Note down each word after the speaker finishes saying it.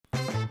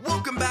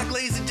back,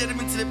 ladies and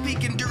gentlemen, to the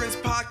Peak Endurance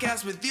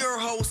Podcast with your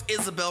host,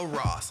 Isabel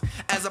Ross.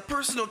 As a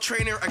personal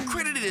trainer,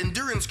 accredited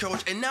endurance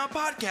coach, and now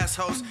podcast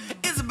host,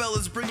 Isabel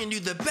is bringing you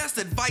the best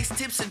advice,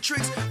 tips, and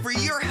tricks for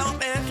your health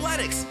and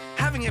athletics.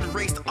 Having had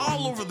raced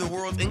all over the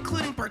world,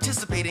 including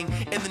participating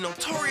in the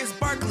notorious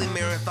Barkley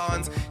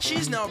Marathons,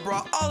 she's now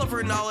brought all of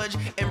her knowledge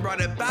and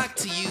brought it back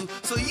to you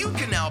so you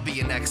can now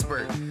be an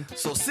expert.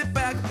 So sit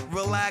back,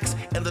 relax,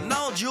 and the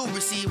knowledge you'll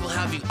receive will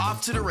have you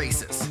off to the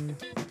races.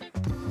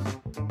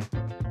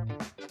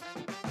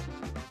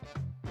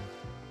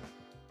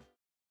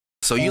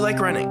 So you like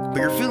running, but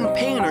you're feeling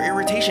pain or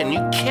irritation. You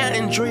can't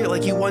enjoy it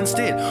like you once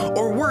did.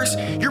 Or worse,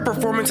 your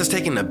performance has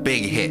taken a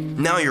big hit.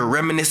 Now you're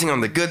reminiscing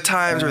on the good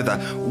times where the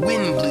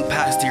wind blew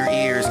past your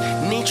ears,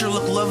 nature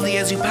looked lovely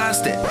as you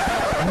passed it.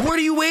 What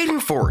are you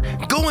waiting for?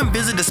 Go and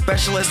visit a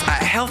specialist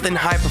at Health and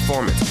High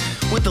Performance.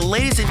 With the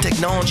latest in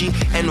technology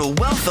and a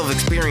wealth of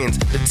experience,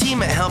 the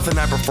team at Health and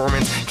High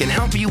Performance can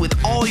help you with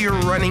all your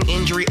running,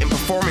 injury, and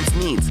performance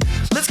needs.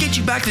 Let's get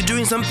you back to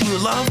doing something you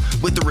love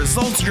with the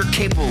results you're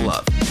capable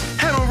of.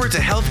 Head over to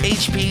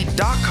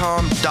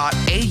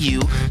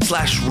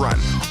healthhp.com.au/run,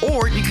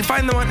 or you can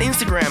find them on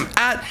Instagram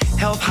at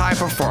Health High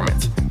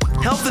Performance.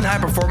 Health and High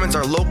Performance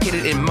are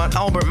located in Mount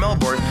Albert,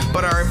 Melbourne,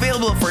 but are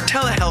available for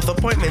telehealth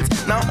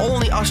appointments not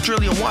only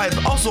Australia-wide,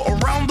 but also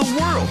around the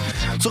world.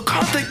 So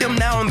contact them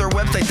now on their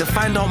website to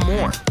find out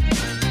more.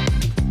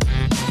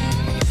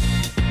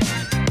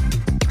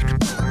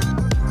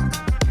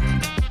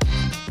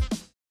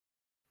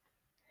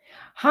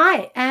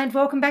 Hi, and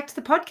welcome back to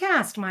the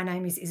podcast. My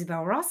name is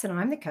Isabel Ross, and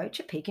I'm the coach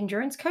at Peak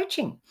Endurance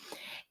Coaching.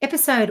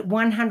 Episode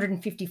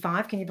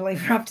 155, can you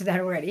believe we're up to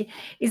that already,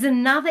 is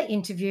another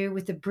interview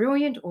with the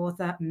brilliant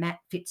author Matt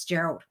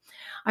Fitzgerald.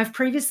 I've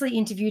previously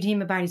interviewed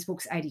him about his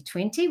books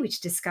 80-20, which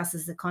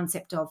discusses the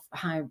concept of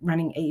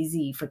running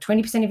easy for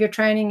 20% of your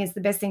training is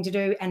the best thing to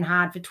do and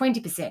hard for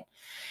 20%.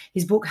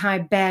 His book, How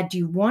Bad Do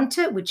You Want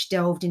It?, which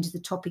delved into the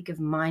topic of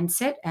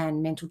mindset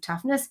and mental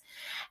toughness,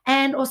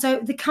 and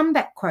also The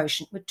Comeback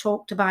Quotient, which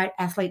talked about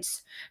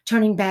athletes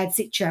turning bad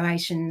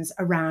situations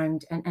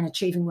around and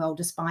achieving well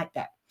despite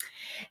that.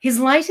 His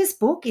latest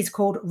book is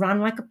called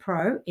Run Like a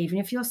Pro, Even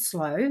If You're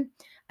Slow,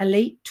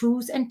 Elite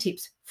Tools and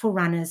Tips for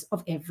Runners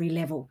of Every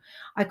Level.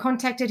 I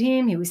contacted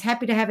him. He was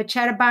happy to have a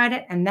chat about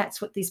it, and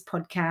that's what this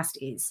podcast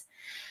is.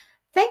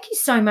 Thank you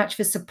so much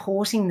for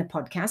supporting the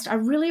podcast. I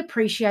really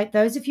appreciate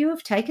those of you who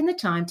have taken the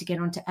time to get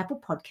onto Apple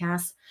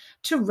Podcasts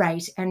to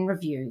rate and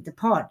review the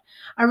pod.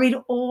 I read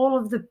all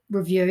of the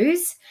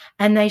reviews,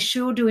 and they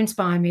sure do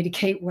inspire me to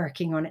keep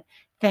working on it.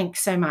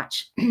 Thanks so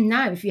much.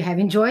 Now, if you have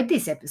enjoyed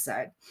this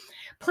episode,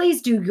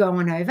 please do go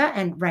on over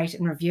and rate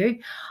and review.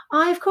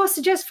 I, of course,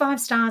 suggest 5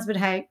 stars, but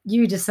hey,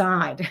 you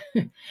decide.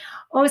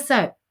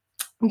 Also,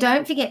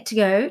 don't forget to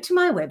go to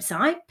my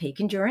website,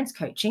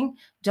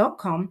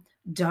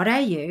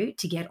 peakendurancecoaching.com.au,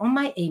 to get on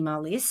my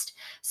email list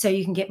so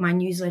you can get my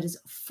newsletters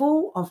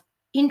full of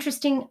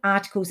interesting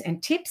articles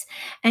and tips.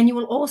 And you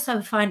will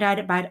also find out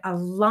about a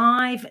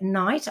live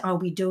night I'll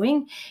be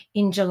doing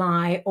in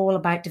July, all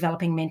about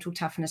developing mental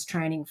toughness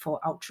training for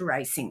ultra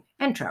racing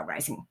and trail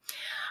racing.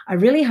 I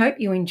really hope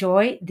you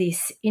enjoy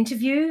this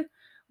interview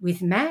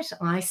with Matt.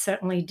 I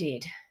certainly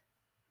did.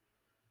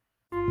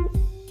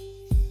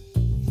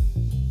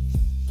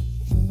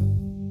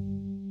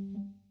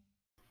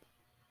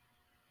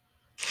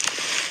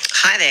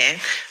 Hi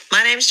there,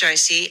 my name's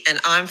Josie and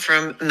I'm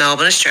from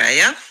Melbourne,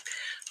 Australia.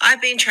 I've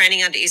been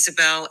training under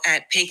Isabel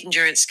at Peak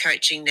Endurance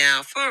Coaching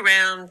now for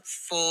around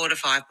 4 to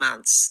 5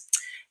 months.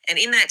 And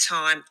in that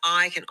time,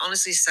 I can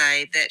honestly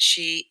say that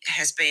she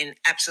has been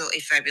absolutely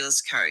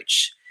fabulous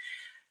coach.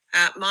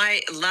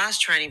 My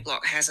last training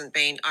block hasn't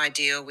been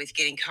ideal with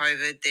getting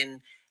COVID,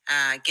 then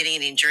getting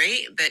an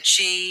injury, but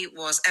she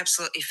was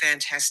absolutely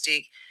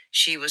fantastic.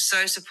 She was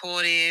so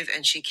supportive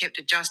and she kept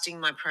adjusting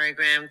my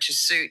program to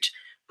suit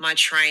my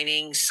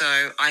training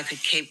so I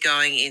could keep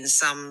going in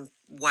some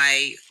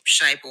way,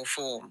 shape or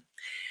form.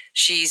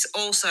 She's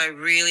also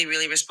really,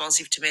 really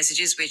responsive to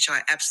messages, which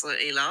I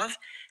absolutely love.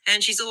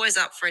 And she's always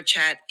up for a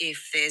chat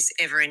if there's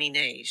ever any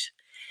need.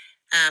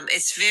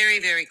 It's very,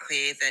 very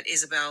clear that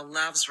Isabel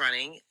loves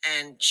running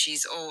and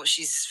she's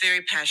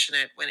very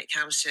passionate when it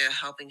comes to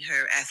helping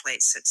her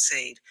athletes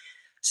succeed.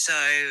 So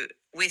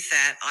with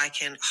that, I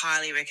can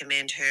highly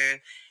recommend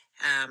her.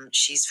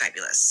 She's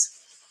fabulous.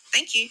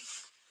 Thank you.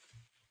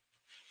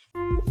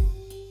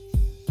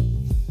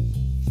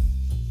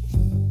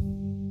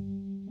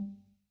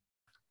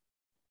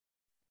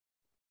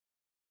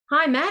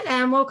 Hi, Matt,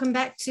 and welcome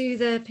back to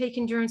the Peak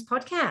Endurance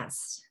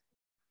Podcast.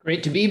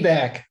 Great to be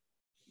back.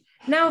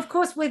 Now, of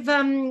course,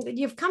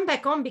 you've come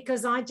back on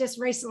because I just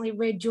recently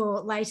read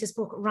your latest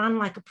book, Run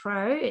Like a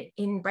Pro,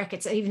 in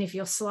brackets, even if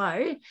you're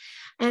slow.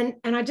 And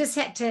I just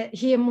had to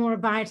hear more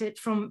about it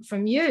from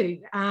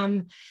you.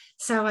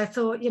 So I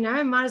thought,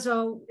 might as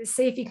well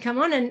see if you can come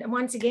on. And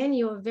once again,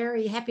 you're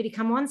very happy to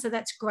come on, so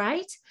that's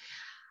great.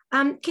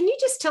 Can you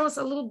just tell us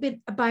a little bit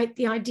about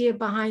the idea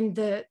behind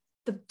the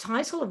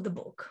title of the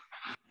book?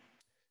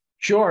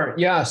 Sure.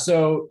 Yeah.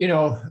 So,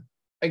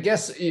 I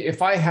guess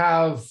if I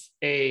have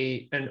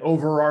an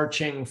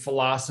overarching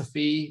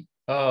philosophy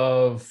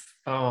of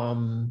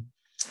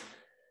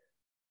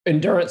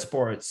endurance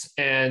sports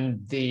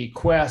and the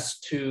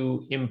quest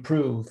to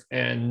improve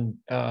and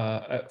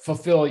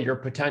fulfill your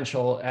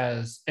potential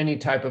as any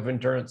type of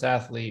endurance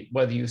athlete,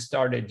 whether you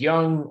started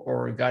young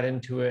or got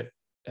into it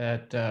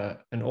at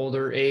an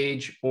older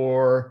age,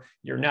 or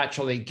you're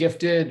naturally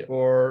gifted,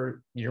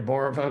 or you're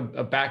more of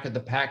a back of the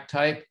pack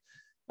type.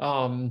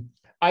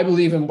 I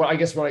believe in what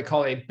I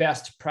call a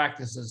best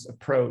practices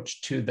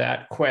approach to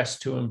that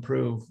quest to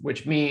improve,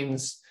 which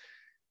means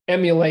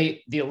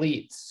emulate the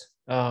elites.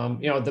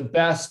 The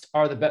best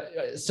are the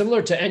best,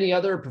 similar to any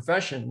other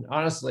profession.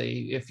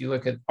 Honestly, if you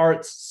look at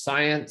arts,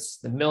 science,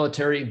 the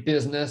military,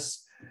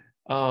 business,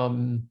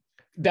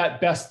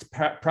 that best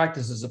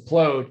practices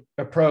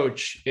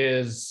approach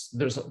is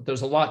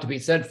there's a lot to be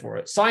said for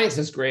it. Science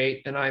is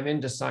great, and I'm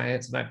into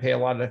science, and I pay a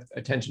lot of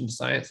attention to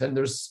science, and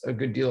there's a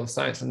good deal of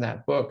science in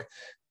that book.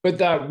 But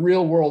that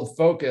real world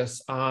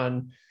focus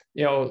on,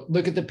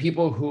 look at the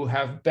people who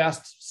have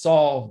best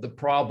solved the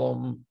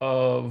problem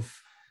of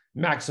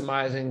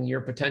maximizing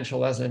your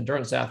potential as an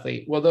endurance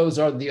athlete. Well, those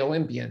are the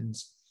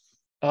Olympians.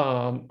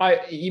 I,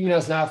 even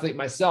as an athlete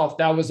myself,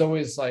 that was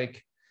always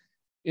like,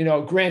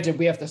 granted,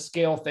 we have to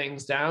scale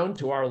things down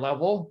to our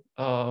level.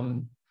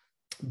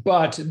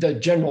 But the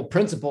general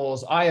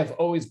principles I have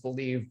always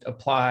believed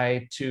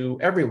apply to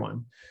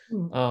everyone.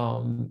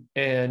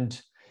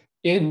 And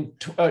in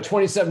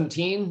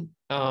 2017,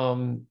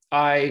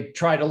 I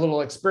tried a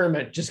little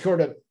experiment, just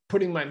sort of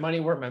putting my money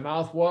where my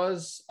mouth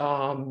was.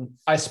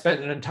 I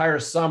spent an entire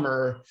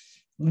summer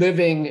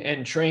living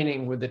and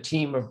training with a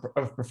team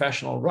of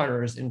professional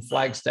runners in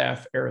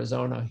Flagstaff,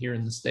 Arizona, here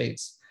in the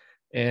States.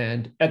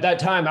 And at that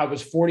time, I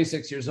was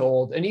 46 years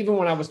old. And even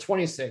when I was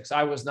 26,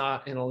 I was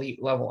not an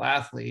elite level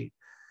athlete.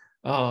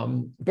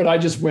 But I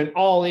just went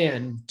all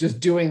in, just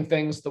doing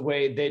things the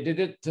way they did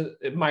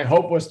it. My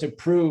hope was to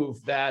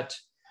prove that,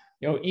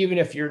 even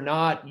if you're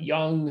not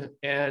young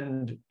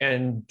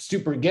and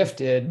super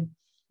gifted,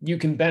 you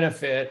can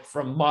benefit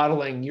from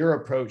modeling your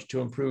approach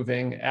to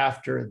improving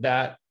after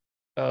that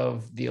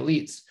of the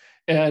elites.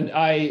 And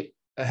I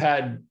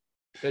had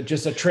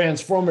just a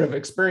transformative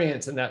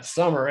experience in that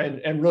summer,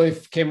 and really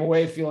came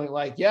away feeling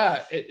like,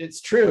 yeah, it's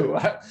true.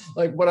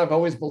 Like what I've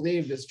always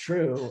believed is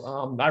true.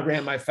 I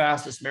ran my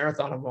fastest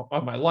marathon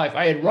of my life.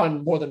 I had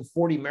run more than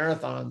 40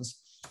 marathons.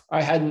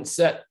 I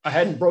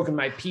hadn't broken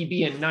my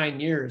PB in 9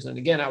 years. And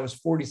again, I was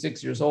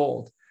 46 years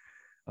old.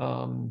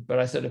 But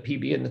I set a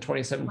PB in the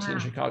 2017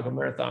 Chicago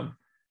Marathon.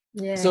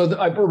 Yeah. So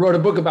I wrote a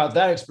book about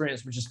that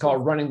experience, which is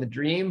called Running the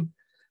Dream.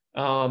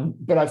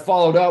 But I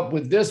followed up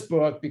with this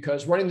book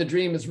because Running the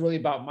Dream is really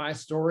about my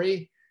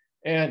story.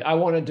 And I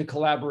wanted to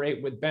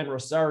collaborate with Ben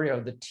Rosario,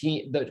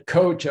 the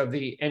coach of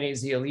the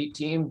NAZ Elite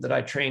team that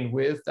I trained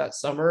with that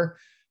summer,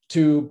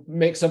 to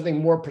make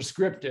something more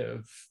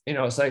prescriptive.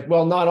 It's like,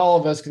 well, not all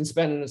of us can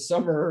spend a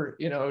summer,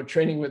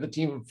 training with a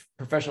team of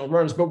professional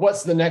runners, but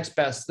what's the next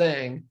best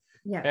thing?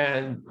 Yeah.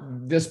 And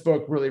this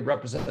book really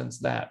represents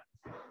that.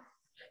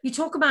 You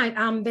talk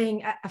about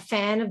being a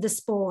fan of the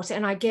sport,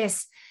 and I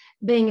guess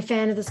being a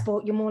fan of the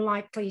sport, you're more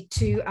likely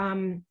to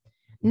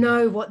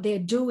know what they're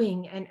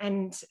doing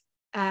and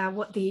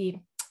what the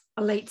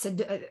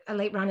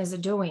elite runners are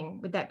doing.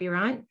 Would that be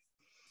right?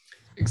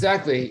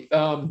 Exactly.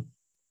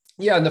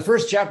 Yeah. In the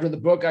first chapter of the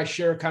book, I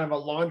share kind of a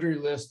laundry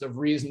list of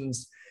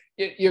reasons.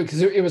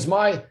 Because it was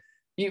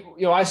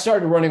I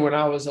started running when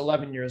I was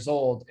 11 years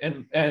old,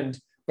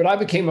 but I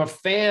became a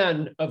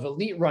fan of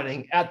elite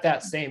running at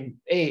that same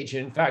age.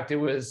 In fact, it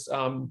was,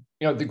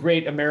 the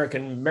great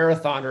American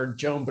marathoner,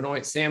 Joan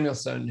Benoit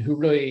Samuelson, who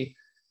really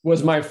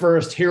was my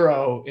first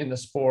hero in the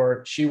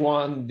sport. She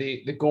won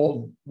the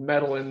gold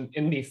medal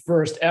in the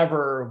first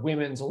ever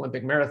women's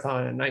Olympic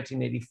marathon in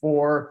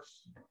 1984.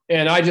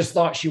 And I just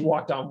thought she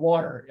walked on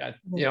water,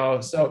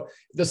 so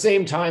at the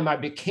same time I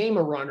became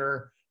a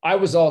runner, I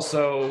was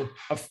also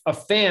a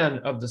fan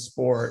of the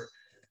sport.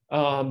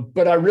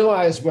 But I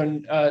realized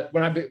when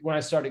I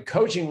started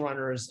coaching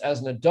runners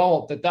as an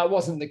adult that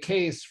wasn't the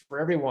case for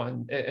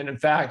everyone. And in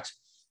fact,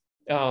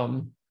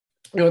 the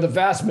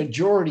vast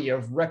majority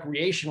of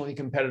recreationally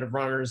competitive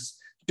runners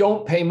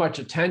don't pay much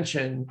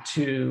attention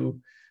to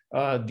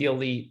the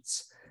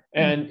elites.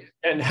 And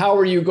how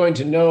are you going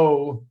to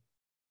know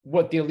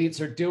what the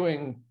elites are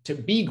doing to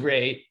be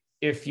great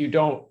if you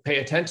don't pay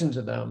attention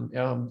to them?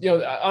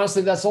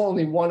 Honestly, that's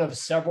only one of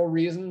several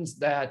reasons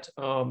that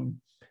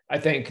I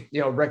think,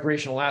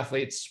 recreational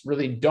athletes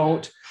really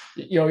don't,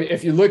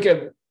 if you look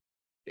at,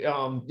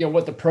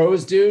 what the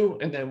pros do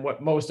and then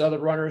what most other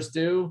runners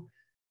do,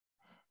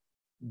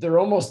 they're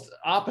almost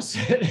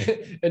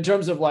opposite in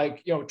terms of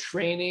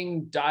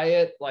training,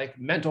 diet,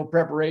 mental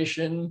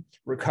preparation,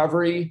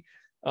 recovery.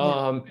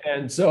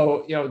 And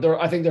so,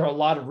 I think there are a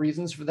lot of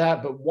reasons for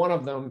that, but one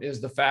of them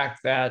is the fact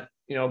that,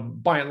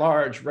 by and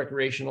large,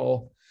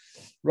 recreational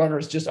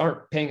runners just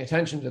aren't paying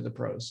attention to the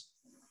pros.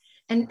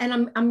 And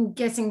I'm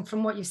guessing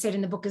from what you've said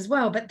in the book as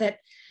well, but that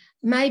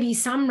maybe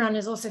some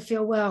runners also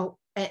feel, well,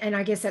 and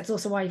I guess that's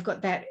also why you've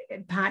got that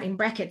part in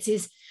brackets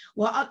is,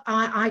 well,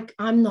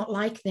 I'm not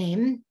like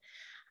them.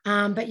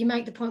 But you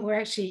make the point we're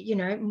actually,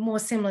 more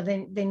similar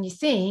than you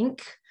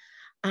think.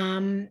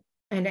 And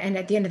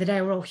at the end of the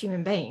day, we're all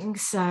human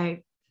beings. So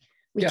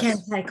we can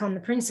take on the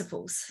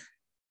principles.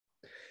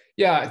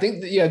 Yeah, I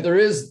think, there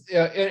is,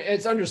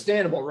 it's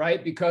understandable,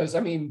 right? Because, I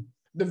mean,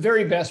 the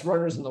very best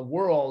runners in the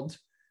world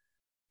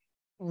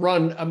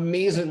run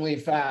amazingly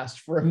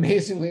fast for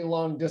amazingly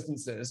long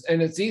distances.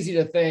 And it's easy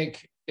to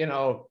think,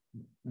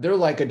 they're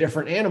like a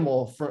different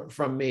animal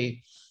from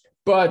me.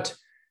 But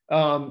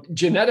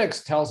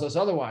genetics tells us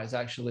otherwise,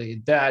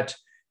 actually, that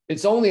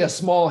it's only a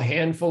small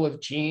handful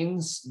of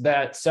genes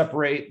that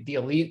separate the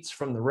elites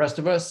from the rest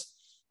of us.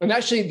 And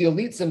actually, the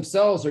elites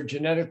themselves are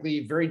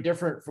genetically very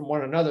different from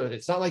one another.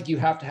 It's not like you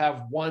have to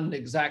have one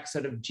exact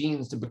set of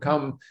genes to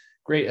become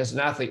great as an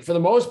athlete. For the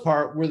most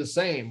part, we're the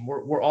same.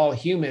 We're all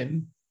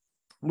human,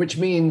 which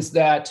means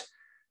that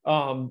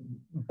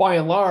by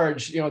and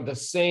large, the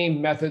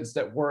same methods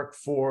that work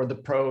for the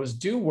pros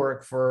do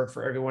work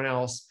for everyone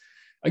else.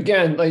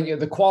 Again, like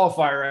the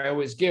qualifier I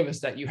always give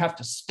is that you have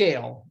to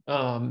scale.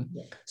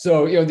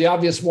 So, the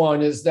obvious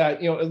one is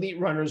that, elite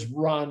runners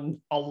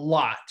run a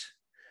lot,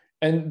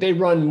 and they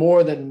run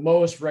more than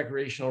most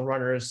recreational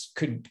runners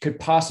could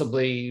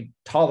possibly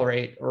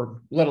tolerate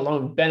or let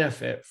alone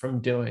benefit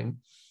from doing.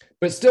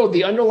 But still,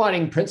 the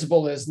underlying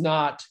principle is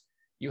not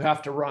you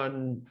have to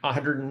run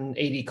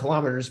 180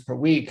 kilometers per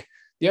week.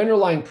 The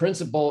underlying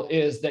principle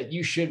is that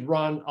you should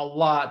run a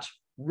lot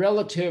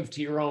relative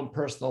to your own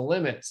personal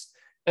limits.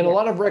 And a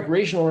lot of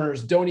recreational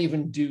runners don't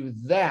even do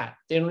that.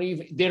 They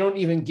don't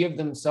even give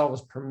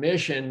themselves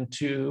permission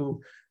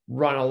to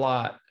run a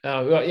lot.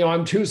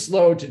 I'm too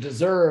slow to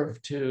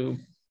deserve to,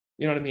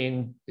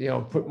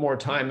 put more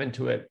time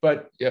into it.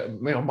 But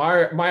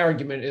my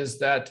argument is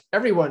that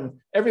everyone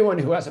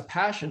who has a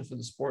passion for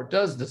the sport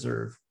does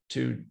deserve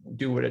to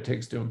do what it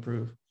takes to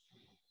improve.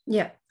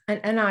 Yeah.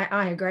 And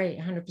I agree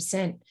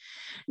 100%.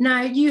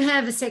 Now, you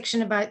have a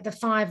section about the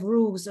 5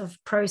 rules of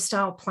pro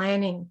style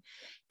planning.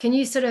 Can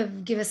you sort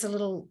of give us a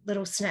little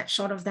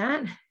snapshot of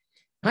that?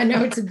 I know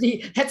that's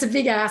a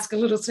big ask, a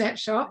little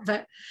snapshot,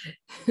 but.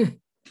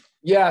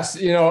 Yes,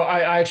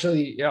 I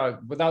actually,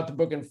 without the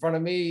book in front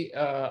of me,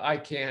 I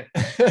can't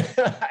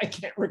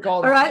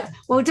recall. All right.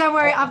 Well, don't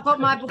worry. I've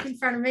got my book in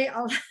front of me.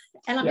 I'll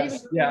even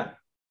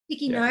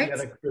sticky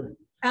notes.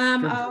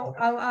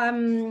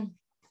 I'll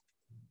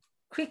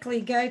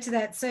quickly go to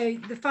that. So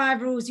the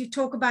 5 rules, you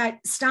talk about: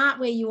 start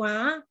where you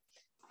are,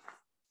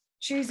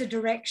 choose a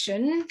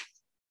direction.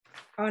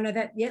 Oh no,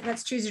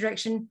 that's choose a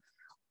direction.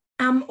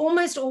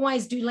 Almost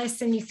always do less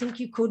than you think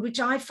you could, which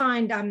I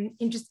find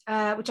which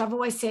I've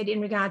always said in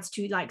regards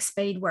to like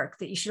speed work,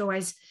 that you should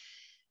always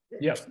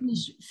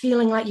finish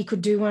feeling like you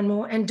could do one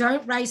more, and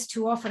don't race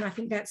too often. I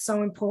think that's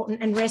so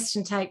important, and rest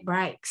and take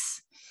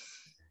breaks.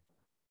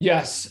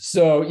 Yes.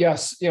 So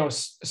yes,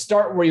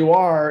 start where you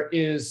are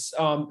is,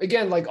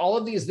 again, like all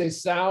of these, they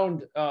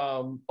sound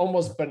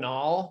almost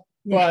banal,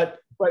 but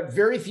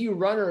very few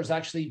runners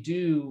actually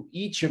do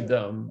each of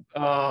them.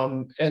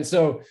 And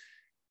so,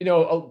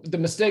 the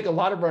mistake a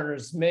lot of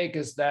runners make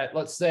is that,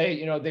 let's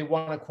say, they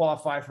want to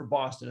qualify for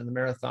Boston in the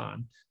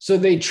marathon. So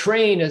they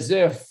train as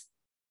if,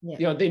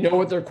 they know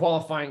what their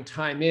qualifying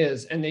time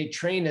is, and they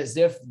train as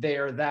if they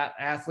are that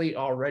athlete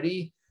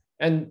already.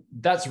 And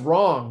that's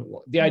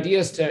wrong. The idea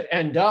is to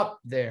end up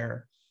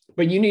there,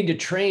 but you need to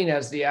train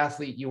as the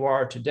athlete you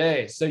are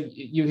today. So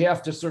you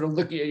have to sort of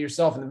look at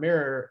yourself in the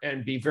mirror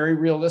and be very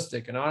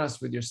realistic and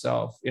honest with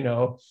yourself.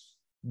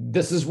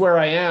 This is where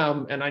I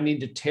am, and I need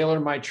to tailor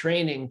my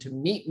training to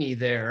meet me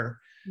there.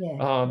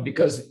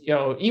 Because,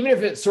 even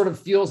if it sort of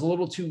feels a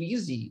little too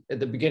easy at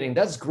the beginning,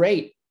 that's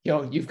great.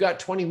 You've got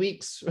 20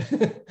 weeks,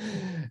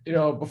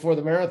 before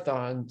the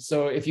marathon.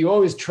 So if you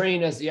always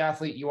train as the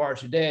athlete you are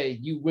today,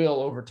 you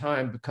will over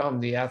time become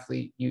the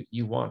athlete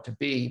you want to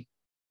be.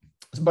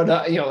 But,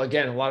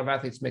 again, a lot of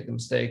athletes make the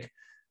mistake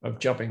of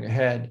jumping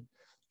ahead.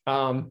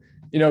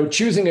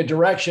 Choosing a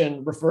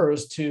direction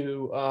refers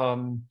to,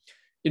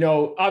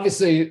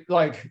 obviously,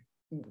 like,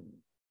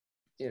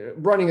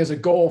 running is a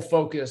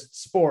goal-focused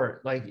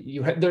sport. Like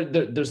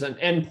there's an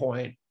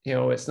endpoint.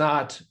 It's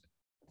not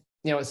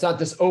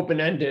this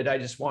open-ended, I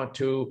just want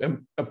to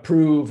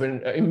improve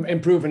in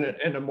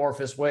an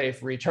amorphous way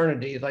for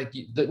eternity.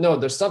 No,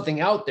 there's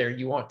something out there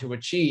you want to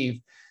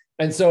achieve.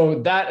 And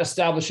so that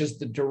establishes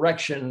the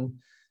direction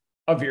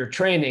of your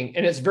training.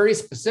 And it's very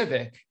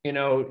specific.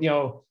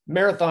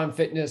 Marathon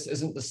fitness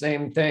isn't the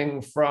same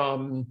thing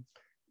from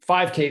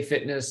 5K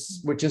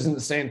fitness, which isn't the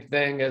same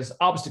thing as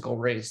obstacle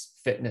race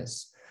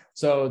fitness.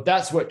 So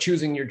that's what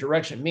choosing your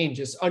direction means,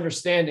 just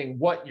understanding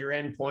what your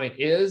endpoint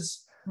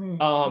is.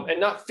 And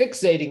not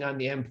fixating on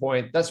the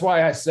endpoint. That's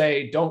why I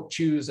say don't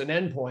choose an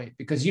endpoint,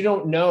 because you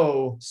don't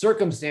know.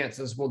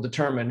 Circumstances will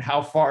determine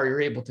how far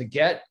you're able to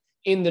get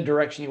in the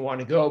direction you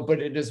want to go. But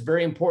it is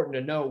very important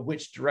to know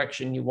which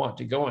direction you want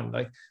to go in.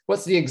 Like,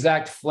 what's the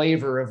exact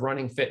flavor of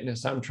running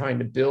fitness I'm trying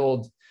to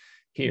build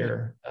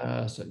here.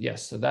 So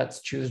yes, so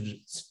that's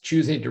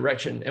choose a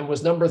direction. And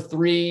was number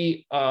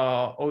 3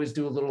 always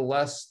do a little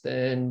less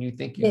than you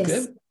think you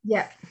could?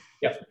 Yeah.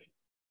 Yep.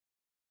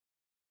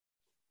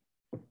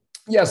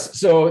 Yes.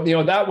 So,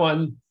 that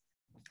one,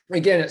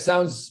 again, it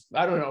sounds,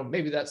 I don't know,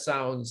 maybe that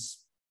sounds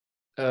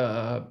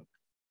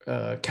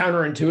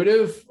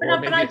counterintuitive.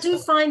 But I do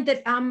find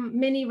that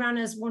many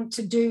runners want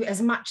to do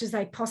as much as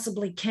they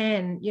possibly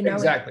can,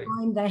 exactly. at the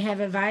time they have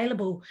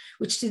available,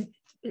 which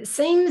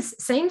seems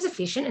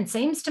efficient and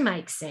seems to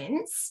make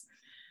sense,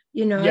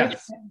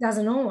 Yes. It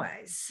doesn't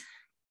always.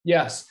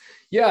 Yes.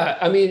 Yeah.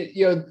 I mean,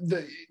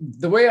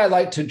 the way I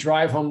like to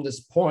drive home this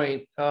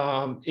point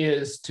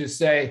is to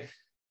say,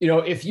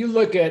 if you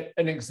look at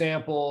an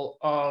example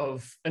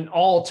of an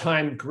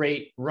all-time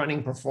great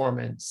running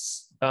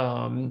performance,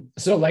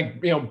 so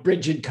like,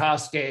 Brigid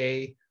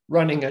Kosgei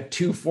running a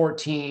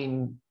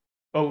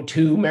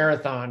 2:14:02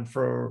 marathon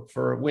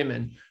for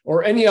women,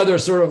 or any other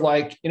sort of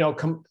like,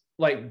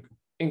 like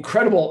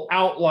incredible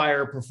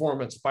outlier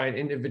performance by an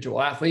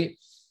individual athlete.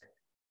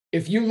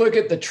 If you look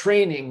at the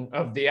training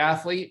of the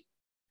athlete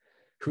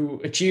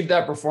who achieved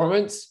that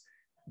performance,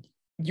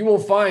 you will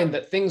find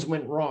that things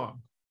went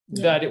wrong,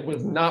 that it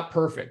was not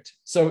perfect.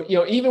 So,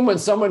 even when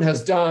someone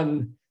has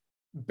done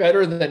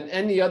better than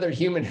any other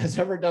human has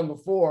ever done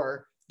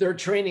before, their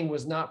training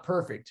was not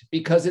perfect,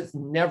 because it's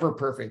never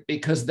perfect,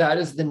 because that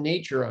is the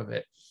nature of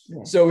it.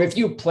 Yeah. So if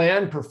you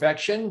plan for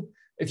perfection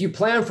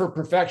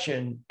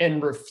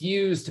and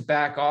refuse to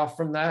back off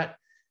from that,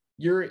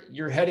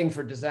 you're heading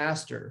for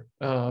disaster.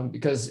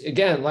 Because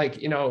again, like,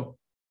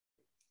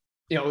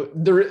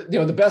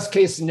 the best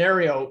case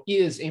scenario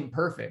is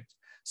imperfect.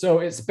 So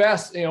it's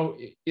best,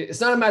 it's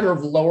not a matter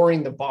of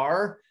lowering the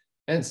bar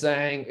and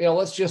saying,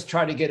 let's just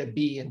try to get a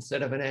B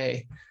instead of an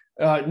A.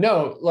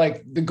 No,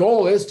 like the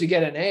goal is to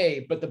get an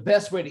A, but the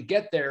best way to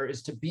get there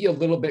is to be a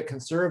little bit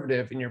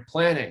conservative in your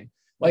planning.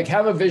 Like,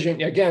 have a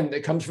vision, again,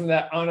 that comes from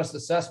that honest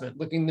assessment,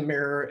 looking in the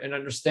mirror and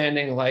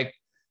understanding, like,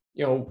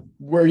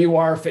 where you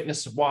are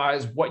fitness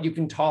wise, what you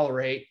can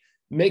tolerate,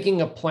 making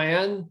a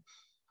plan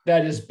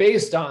that is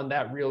based on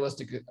that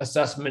realistic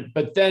assessment,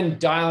 but then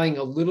dialing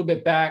a little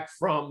bit back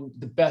from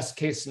the best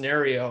case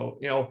scenario.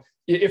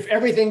 If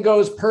everything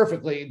goes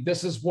perfectly,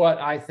 this is what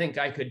I think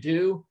I could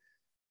do.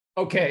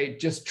 Okay,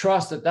 just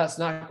trust that that's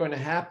not going to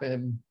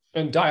happen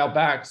and dial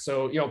back.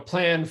 So,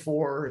 plan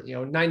for,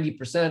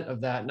 90%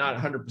 of that, not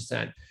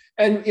 100%.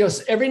 And,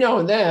 every now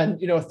and then,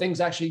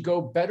 things actually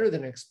go better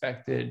than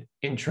expected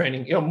in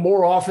training.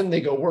 More often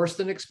they go worse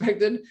than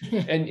expected,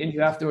 and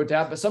you have to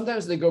adapt, but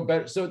sometimes they go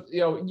better. So,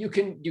 you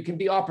can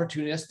be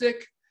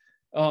opportunistic.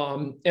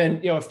 And,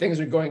 if things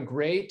are going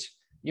great,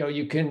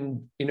 you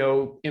can,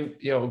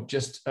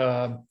 just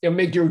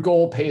make your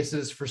goal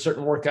paces for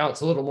certain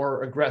workouts a little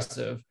more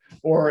aggressive,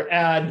 or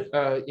add,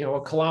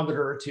 a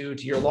kilometer or two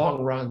to your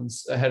long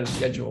runs ahead of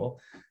schedule.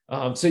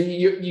 So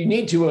you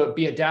need to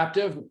be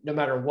adaptive no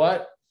matter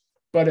what.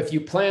 But if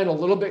you plan a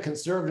little bit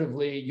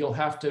conservatively, you'll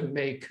have to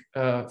make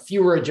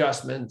fewer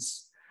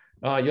adjustments.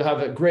 You'll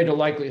have a greater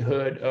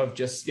likelihood of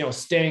just,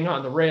 staying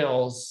on the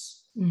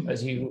rails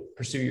as you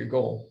pursue your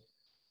goal.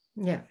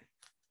 Yeah.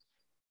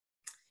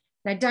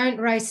 Now, don't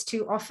race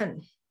too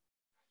often.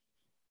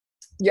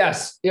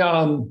 Yes.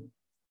 Yeah.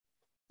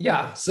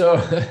 So,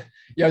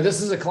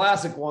 this is a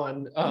classic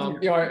one.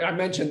 I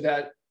mentioned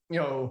that,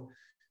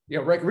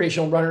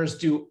 recreational runners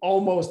do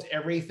almost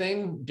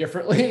everything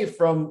differently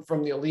from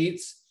the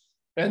elites.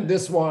 And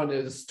this one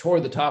is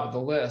toward the top of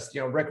the list.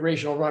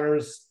 Recreational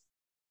runners,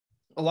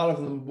 a lot of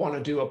them want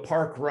to do a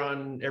park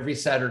run every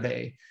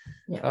Saturday,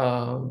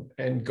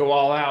 and go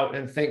all out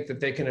and think that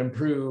they can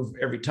improve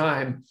every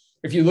time.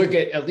 If you look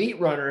at elite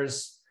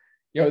runners,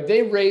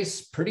 they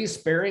race pretty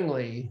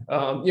sparingly.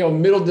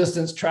 Middle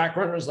distance track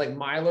runners like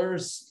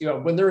milers,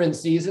 when they're in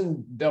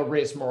season, they'll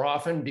race more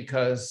often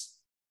because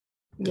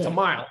it's a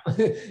mile.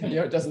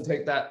 It doesn't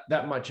take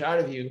that much out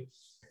of you.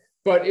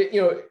 But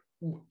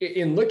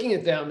in looking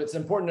at them, it's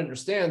important to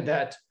understand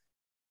that,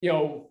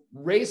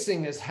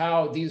 racing is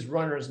how these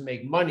runners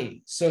make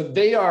money. So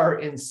they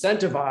are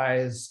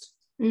incentivized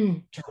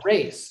to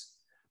race.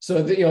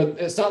 So,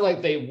 it's not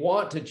like they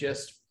want to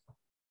just,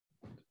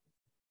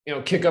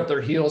 kick up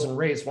their heels and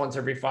race once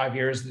every 5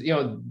 years.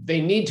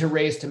 They need to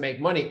race to make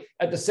money.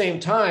 At the same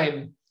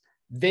time,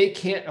 they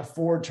can't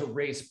afford to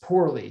race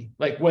poorly.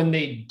 Like, when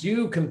they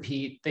do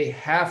compete, they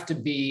have to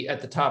be at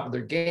the top of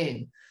their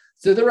game.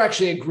 So they're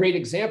actually a great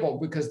example,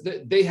 because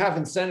they have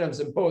incentives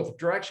in both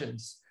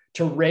directions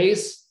to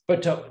race,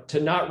 but to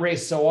not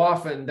race so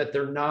often that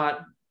they're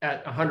not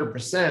at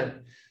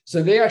 100%.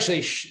 So they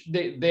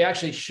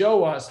actually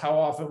show us how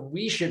often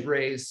we should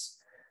race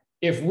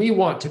if we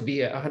want to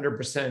be at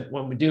 100%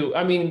 when we do.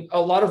 I mean, a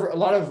lot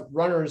of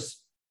runners,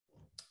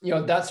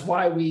 that's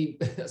why we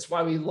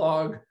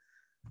log.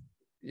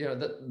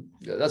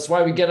 That's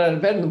why we get out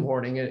of bed in the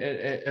morning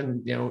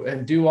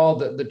and do all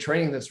the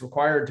training that's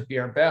required to be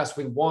our best.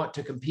 We want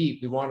to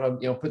compete. We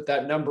want to, put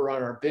that number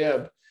on our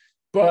bib.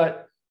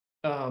 But,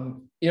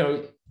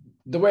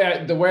 the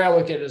way I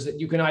look at it is that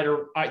you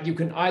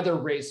can either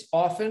race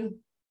often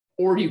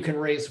or you can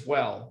race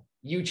well.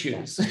 You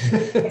choose.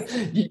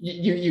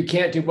 you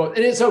can't do both,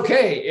 and it's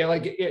okay.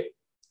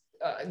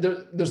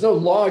 There's no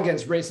law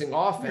against racing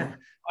often. Yeah.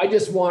 I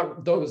just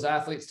want those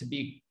athletes to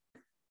be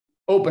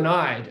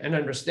open-eyed and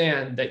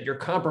understand that you're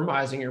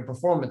compromising your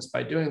performance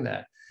by doing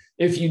that.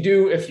 If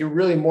you're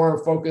really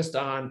more focused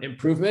on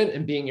improvement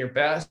and being your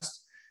best,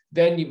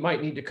 then you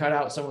might need to cut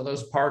out some of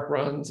those park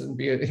runs and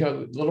be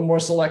a little more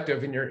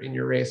selective in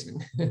your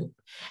racing. And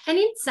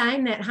in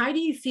saying that, how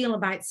do you feel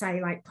about,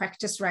 say, like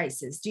practice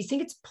races? Do you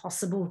think it's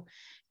possible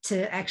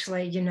to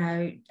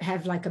actually,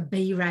 have like a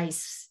B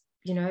race,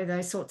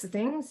 those sorts of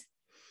things?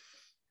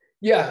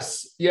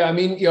 Yes. Yeah. I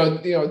mean,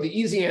 the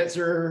easy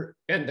answer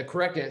and the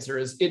correct answer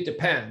is it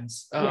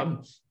depends.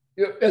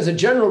 As a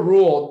general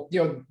rule,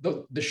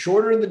 the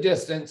shorter the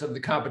distance of the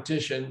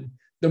competition,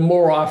 the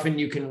more often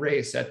you can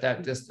race at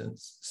that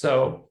distance.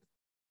 So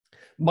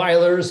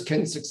milers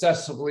can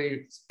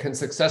successfully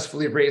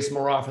race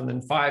more often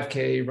than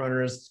 5K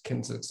runners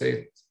can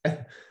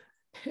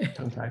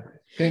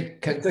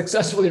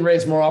successfully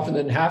race more often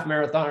than half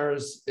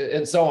marathoners,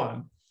 and so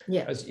on.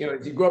 Yeah. As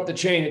you go up the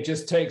chain, it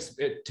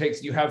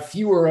takes you have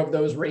fewer of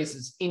those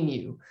races in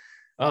you.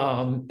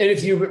 And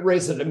if you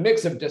race at a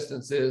mix of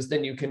distances,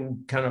 then you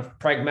can kind of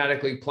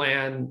pragmatically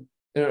plan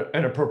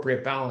an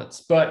appropriate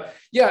balance. But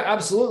yeah,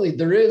 absolutely.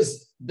 There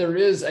is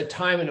a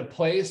time and a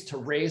place to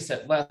race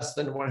at less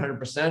than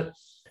 100%.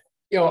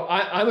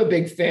 I'm a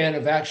big fan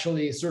of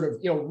actually sort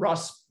of,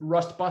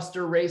 rust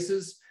buster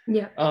races.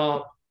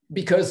 Yeah.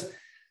 Because,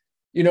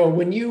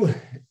 when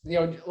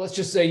let's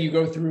just say you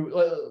go through,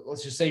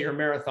 let's just say you're a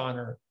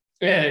marathoner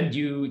and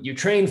you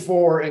train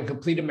for and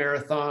complete a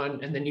marathon,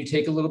 and then you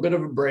take a little bit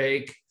of a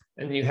break,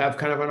 and then you have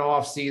kind of an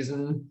off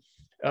season.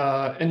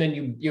 And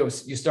then you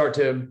start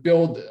to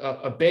build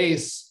a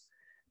base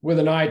with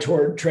an eye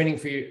toward training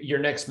for your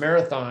next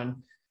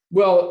marathon.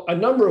 Well, a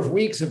number of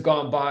weeks have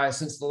gone by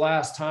since the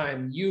last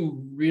time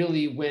you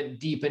really went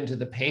deep into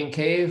the pain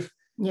cave.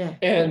 Yeah.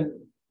 And,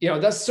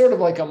 that's sort of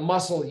like a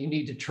muscle you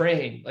need to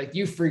train. Like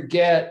you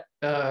forget,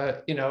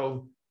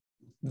 the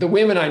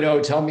women I know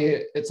tell me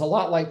it's a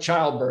lot like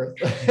childbirth.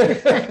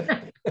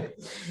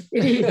 It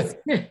is.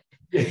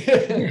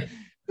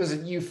 Because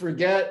you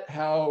forget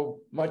how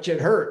much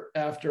it hurt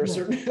after a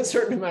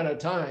certain amount of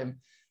time.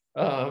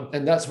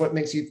 And that's what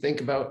makes you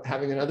think about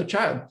having another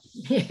child.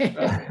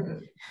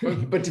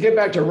 But to get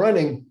back to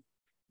running,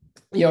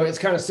 it's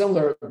kind of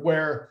similar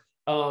where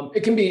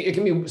it can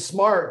be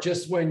smart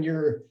just when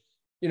you're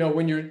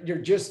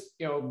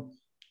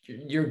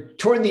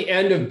toward the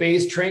end of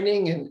base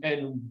training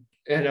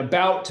and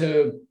about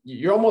to,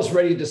 you're almost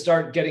ready to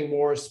start getting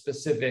more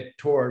specific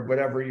toward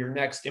whatever your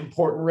next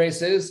important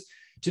race is,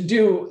 to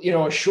do,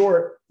 a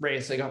short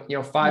race, like,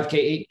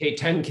 5K, 8K,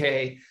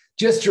 10K,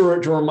 just to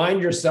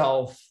remind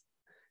yourself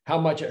how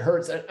much it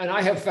hurts. And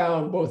I have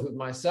found both with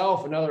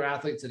myself and other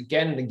athletes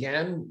again and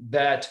again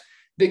that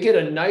they get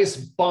a nice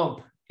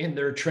bump in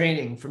their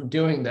training from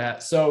doing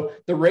that. So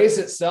the race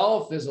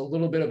itself is a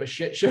little bit of a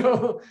shit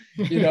show,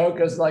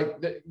 because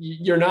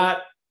you're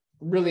not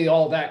really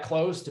all that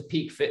close to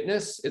peak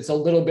fitness. It's a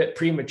little bit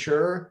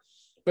premature,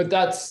 but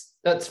that's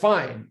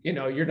fine.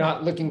 You're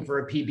not looking for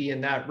a PB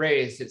in that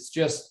race.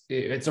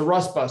 It's a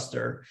rust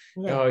buster.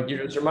 Yeah.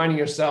 You're just reminding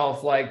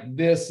yourself, like,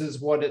 this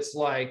is what it's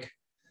like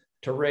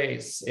to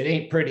race. It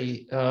ain't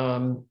pretty.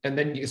 And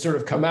then you sort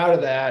of come out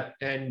of that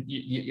and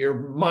your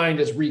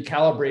mind is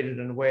recalibrated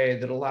in a way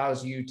that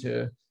allows you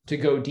to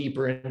go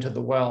deeper into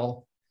the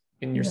well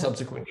in your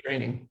subsequent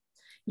training.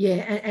 Yeah.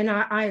 And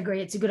I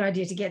agree. It's a good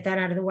idea to get that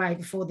out of the way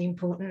before the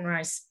important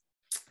race.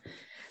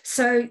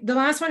 So the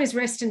last one is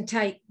rest and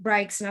take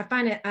breaks. And I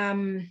find it,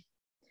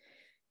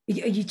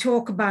 you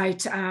talk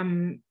about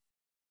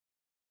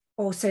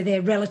also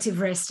their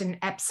relative rest and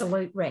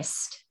absolute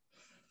rest.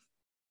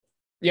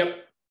 Yep.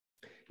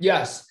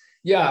 Yes.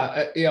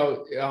 Yeah.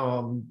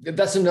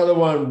 That's another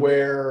one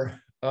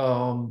where,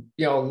 a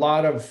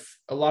lot of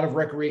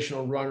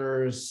recreational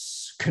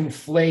runners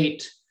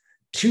conflate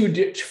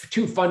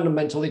two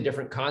fundamentally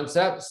different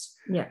concepts.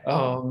 Yeah.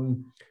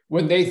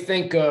 When they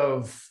think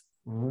of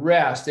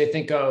rest, they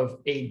think of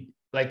a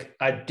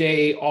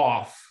day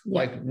off,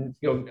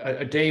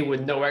 a day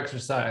with no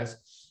exercise.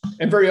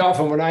 And very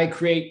often when I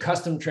create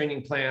custom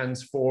training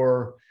plans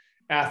for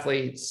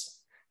athletes,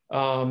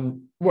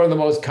 one of the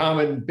most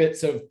common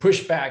bits of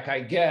pushback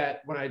I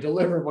get when I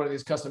deliver one of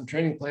these custom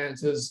training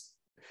plans is,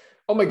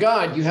 oh my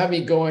God, you have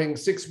me going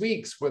 6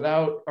 weeks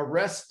without a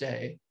rest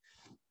day.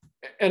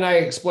 And I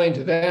explain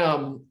to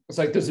them, it's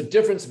like, there's a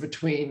difference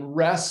between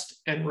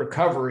rest and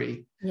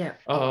recovery. Yeah.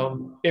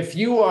 If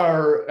you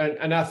are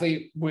an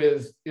athlete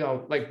with,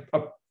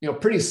 a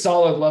pretty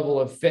solid level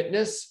of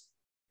fitness,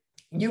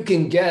 you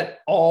can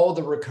get all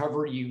the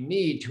recovery you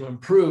need to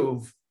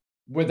improve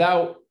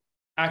without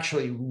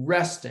actually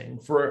resting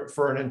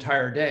for an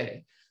entire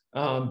day.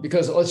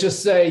 Because let's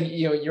just say,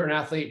 you're an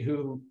athlete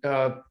who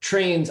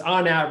trains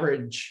on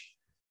average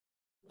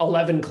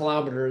 11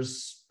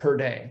 kilometers per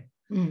day.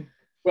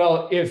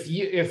 Well, if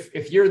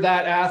you're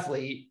that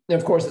athlete, and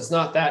of course it's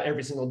not that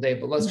every single day,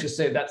 but let's just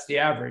say that's the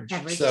average.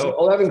 So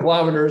 11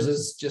 kilometers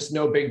is just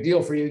no big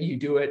deal for you. You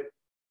do it,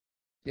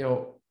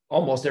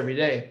 almost every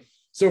day.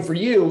 So for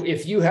you,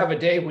 if you have a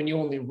day when you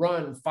only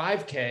run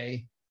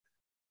 5K,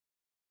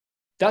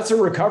 that's a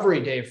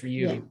recovery day for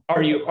you.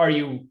 Yeah. Are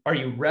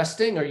you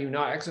resting? Are you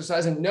not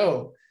exercising?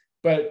 No,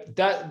 but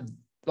that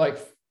like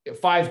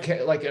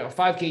 5K, like a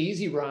 5K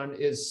easy run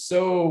is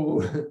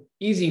so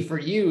easy for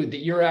you that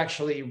you're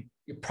actually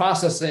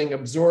processing,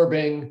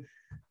 absorbing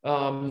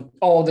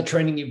all the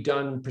training you've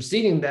done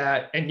preceding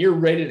that, and you're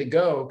ready to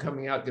go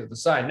coming out the other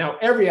side. Now,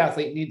 every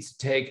athlete needs to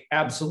take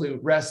absolute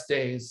rest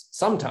days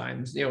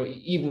sometimes,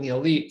 even the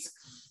elites,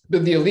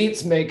 but the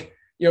elites make,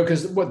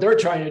 because what they're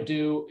trying to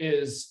do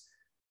is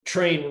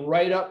train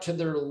right up to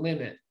their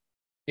limit,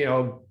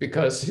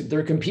 because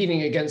they're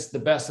competing against the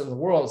best in the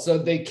world. So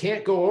they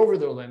can't go over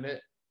their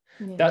limit.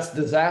 Yeah. That's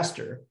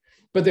disaster,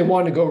 but they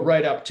want to go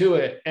right up to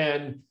it.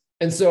 And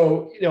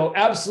so,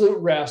 absolute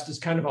rest is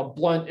kind of a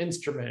blunt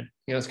instrument.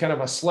 It's kind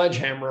of a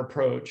sledgehammer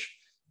approach.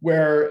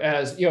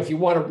 Whereas, if you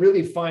want to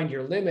really find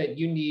your limit,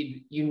 you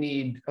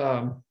need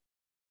kind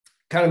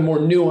of more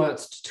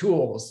nuanced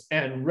tools,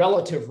 and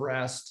relative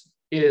rest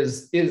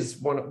is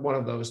one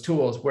of those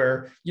tools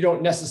where you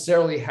don't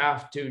necessarily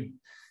have to,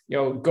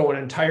 go an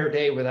entire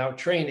day without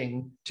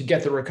training to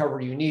get the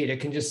recovery you need. It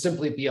can just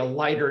simply be a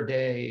lighter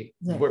day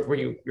where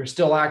you're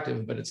still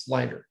active, but it's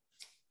lighter.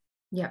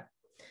 Yeah.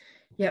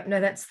 Yeah,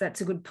 no,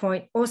 that's a good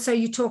point. Also,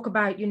 you talk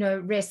about,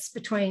 rests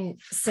between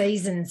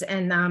seasons,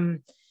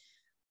 and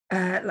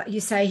like you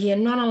say here,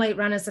 non-elite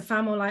runners are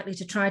far more likely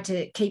to try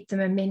to keep the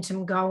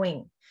momentum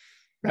going,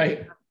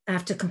 right,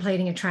 after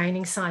completing a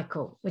training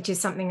cycle, which is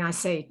something I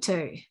see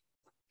too.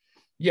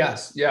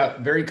 Yes, yeah,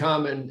 very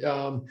common,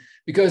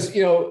 because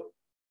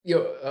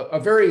a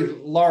very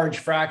large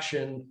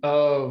fraction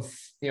of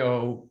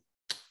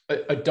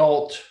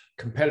adult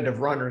competitive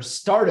runners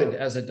started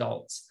as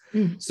adults,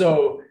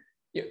 so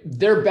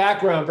their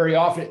background very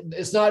often,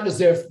 it's not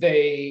as if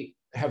they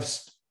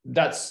haven't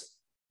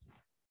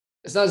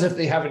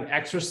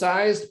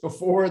exercised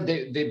before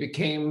they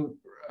became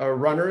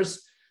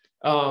runners,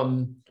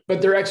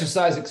 but their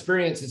exercise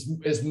experience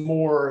is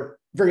more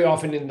very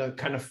often in the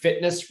kind of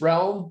fitness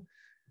realm,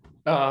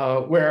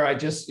 where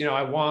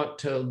I want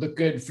to look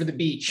good for the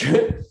beach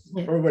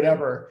or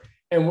whatever,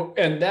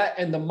 and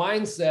the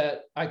mindset,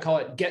 I call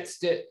it get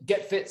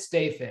fit,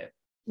 stay fit.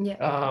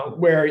 Yeah.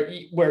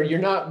 Where you're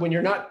not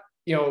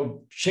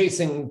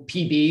chasing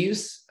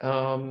PBs,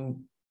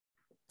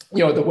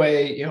 the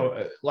way,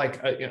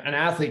 like an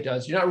athlete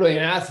does. You're not really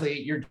an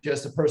athlete. You're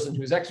just a person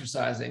who's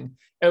exercising.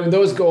 And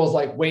those goals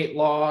like weight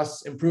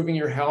loss, improving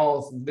your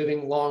health,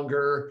 living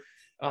longer,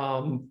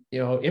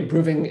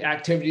 improving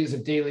activities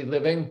of daily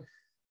living,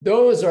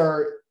 those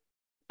are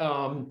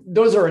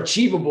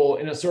achievable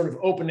in a sort of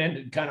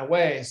open-ended kind of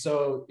way.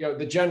 So,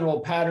 the general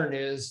pattern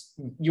is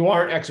you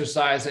aren't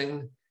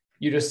exercising.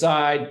 You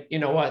decide,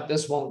 what,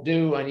 this won't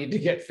do. I need to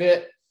get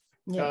fit.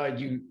 Yeah.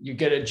 You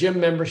get a gym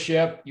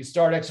membership. You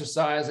start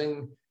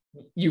exercising.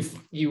 You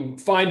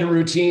find a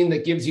routine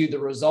that gives you the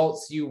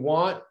results you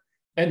want,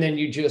 and then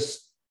you just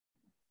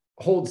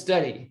hold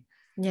steady.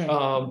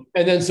 Yeah.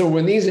 And then so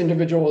when these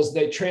individuals,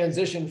 they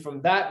transition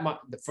from that kind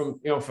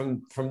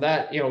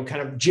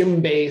of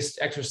gym-based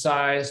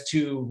exercise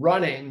to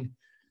running,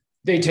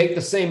 they take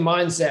the same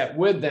mindset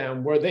with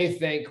them, where they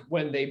think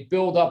when they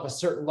build up a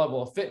certain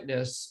level of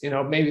fitness,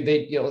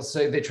 maybe let's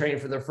say they train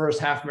for their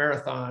first half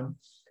marathon,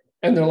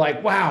 and they're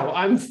like, wow,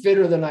 I'm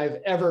fitter than I've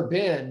ever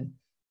been.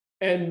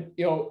 And,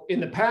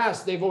 in the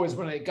past, they've always,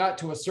 when they got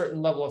to a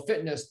certain level of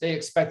fitness, they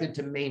expected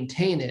to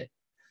maintain it.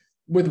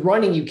 With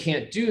running, you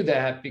can't do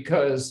that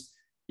because,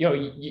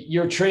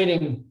 you're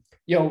training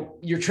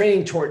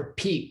toward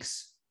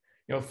peaks.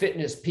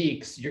 Fitness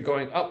peaks, you're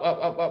going up,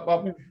 up, up, up,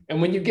 up.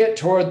 And when you get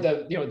toward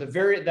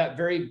that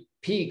very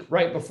peak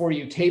right before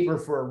you taper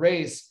for a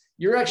race,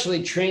 you're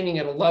actually training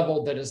at a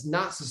level that is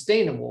not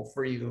sustainable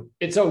for you.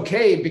 It's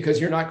okay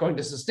because you're not going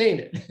to sustain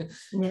it.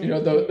 Yeah.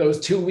 Those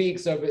 2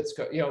 weeks of it's,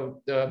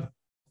 the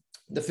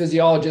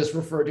physiologists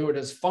refer to it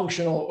as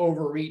functional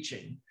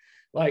overreaching.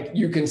 Like,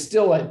 you can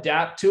still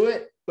adapt to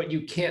it, but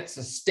you can't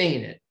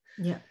sustain it.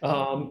 Yeah.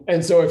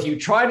 And so if you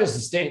try to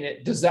sustain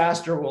it,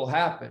 disaster will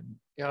happen.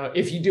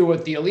 If you do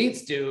what the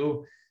elites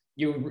do,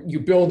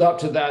 you build up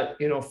to that,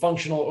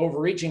 functional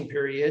overreaching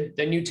period,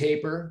 then you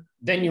taper,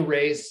 then you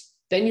race,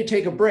 then you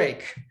take a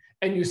break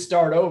and you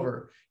start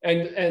over.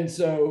 And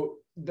so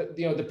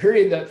the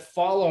period that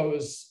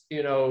follows,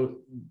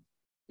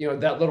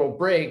 that little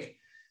break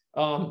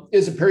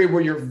is a period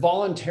where you're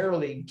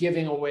voluntarily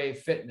giving away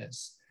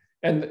fitness.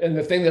 And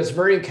the thing that's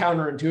very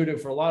counterintuitive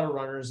for a lot of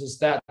runners is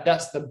that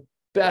that's the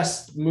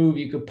best move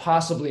you could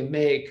possibly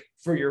make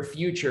for your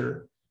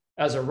future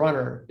as a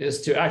runner,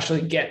 is to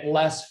actually get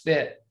less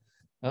fit.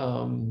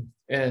 And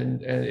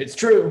it's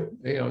true,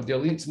 the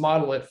elites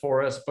model it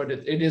for us, but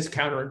it is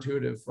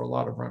counterintuitive for a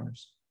lot of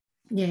runners.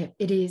 Yeah,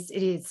 it is.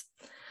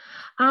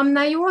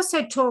 Now, you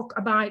also talk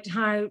about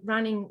how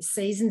running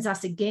seasons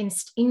us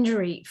against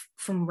injury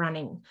from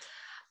running.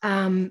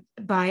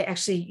 by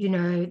actually, you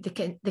know,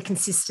 the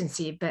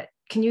consistency. But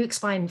can you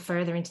explain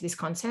further into this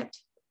concept?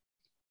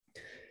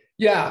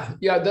 Yeah,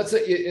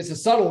 it's a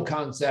subtle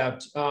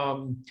concept,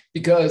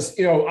 because,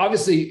 you know,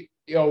 obviously,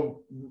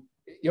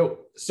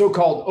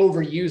 so-called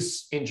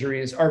overuse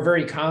injuries are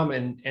very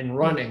common in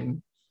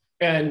running,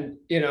 and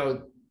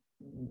the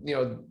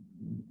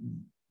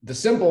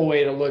simple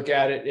way to look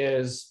at it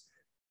is,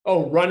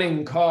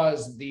 running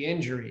caused the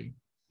injury,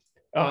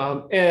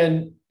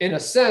 and in a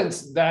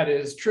sense that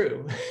is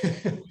true,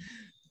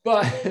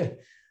 but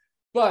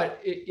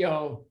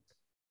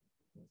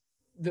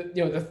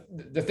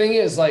the thing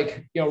is,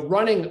 like,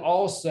 running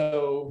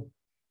also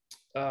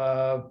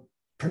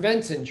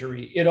prevents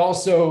injury. It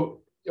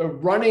also,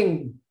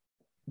 running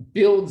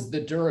builds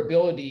the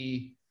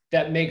durability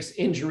that makes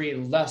injury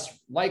less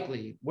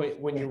likely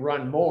when you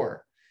run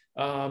more.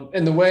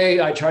 And the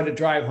way I try to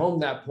drive home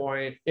that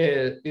point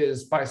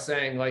is by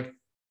saying, like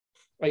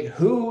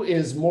who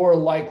is more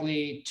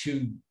likely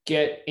to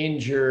get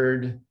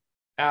injured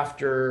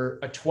after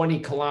a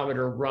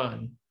 20-kilometer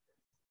run?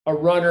 A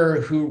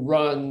runner who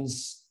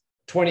runs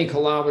 20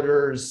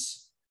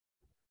 kilometers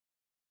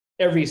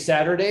every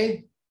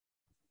Saturday,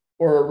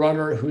 or a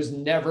runner who's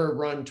never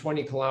run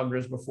 20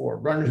 kilometers before,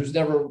 runner who's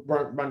never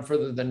run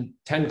further than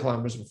 10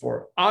 kilometers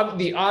before?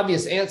 The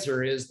obvious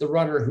answer is the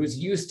runner who's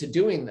used to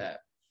doing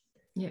that.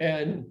 Yeah.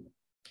 And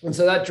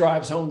so that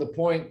drives home the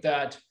point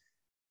that,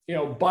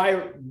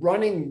 by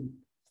running,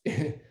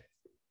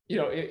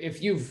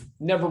 if you've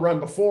never run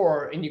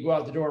before and you go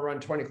out the door and run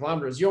 20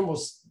 kilometers, you're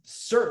almost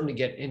certain to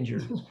get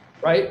injured,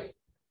 right?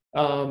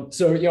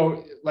 So,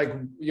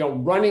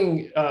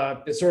 running,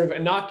 it sort of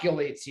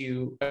inoculates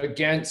you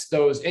against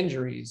those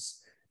injuries.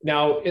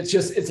 Now, it's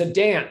a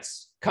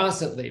dance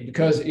constantly,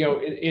 because,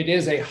 it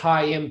is a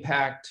high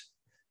impact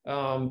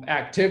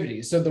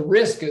activity. So the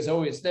risk is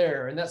always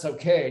there, and that's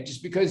okay.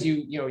 Just because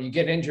you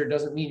get injured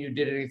doesn't mean you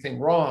did anything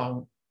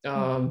wrong.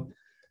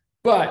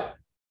 But,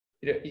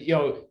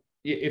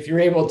 if you're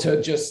able to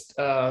just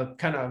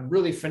kind of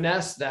really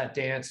finesse that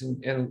dance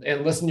and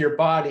listen to your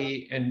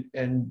body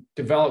and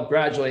develop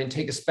gradually and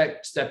take a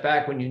step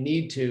back when you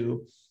need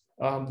to,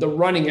 the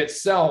running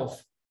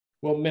itself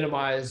will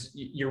minimize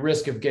your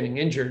risk of getting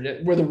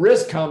injured. Where the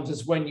risk comes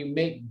is when you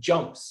make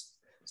jumps.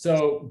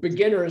 So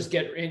beginners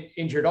get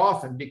injured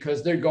often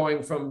because they're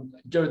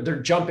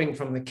jumping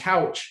from the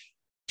couch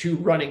to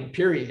running,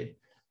 period.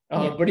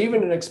 But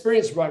even an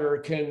experienced runner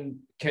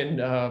can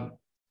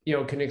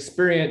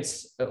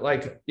experience,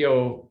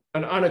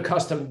 an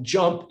unaccustomed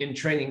jump in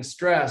training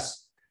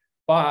stress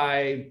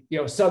by,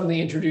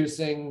 suddenly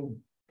introducing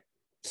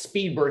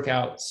speed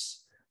workouts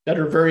that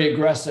are very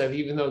aggressive,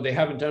 even though they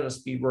haven't done a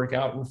speed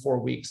workout in 4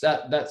 weeks,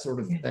 that sort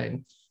of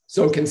thing.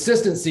 So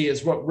consistency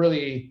is what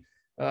really,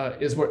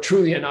 is what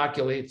truly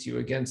inoculates you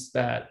against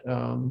that.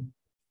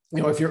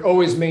 If you're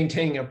always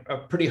maintaining a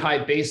pretty high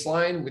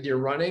baseline with your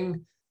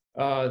running,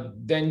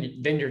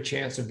 then your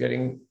chance of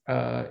getting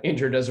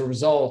injured as a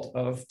result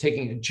of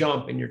taking a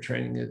jump in your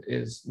training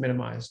is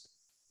minimized.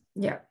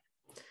 Yeah.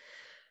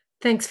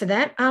 Thanks for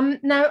that.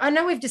 Now, I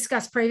know we've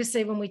discussed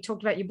previously when we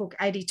talked about your book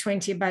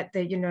 80-20 about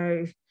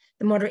the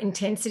moderate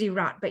intensity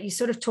rut, but you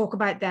sort of talk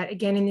about that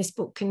again in this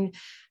book.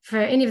 For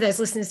any of those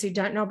listeners who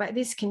don't know about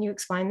this, can you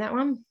explain that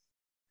one?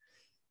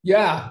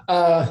 Yeah.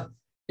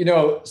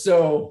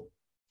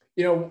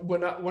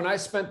 When I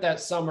spent that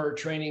summer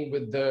training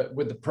with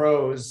the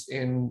pros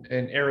in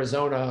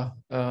Arizona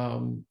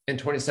in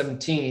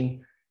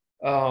 2017,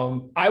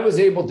 I was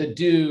able to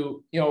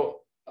do,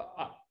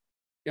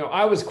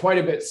 I was quite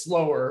a bit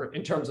slower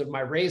in terms of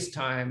my race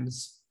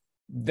times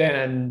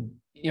than,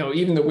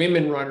 even the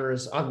women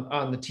runners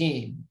on the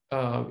team.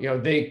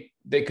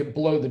 They could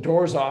blow the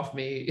doors off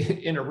me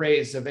in a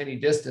race of any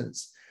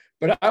distance,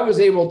 but I was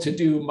able to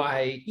do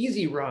my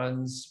easy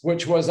runs,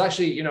 which was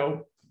actually,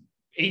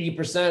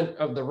 80%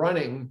 of the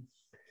running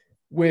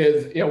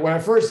with, when I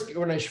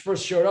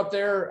first showed up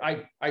there,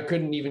 I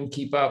couldn't even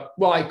keep up.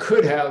 Well, I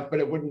could have, but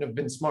it wouldn't have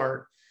been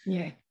smart.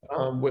 Yeah.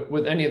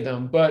 With any of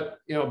them. But,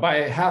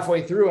 by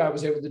halfway through, I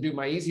was able to do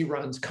my easy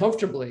runs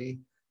comfortably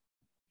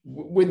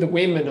with the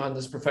women on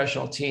this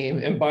professional team.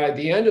 And by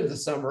the end of the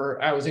summer,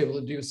 I was able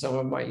to do some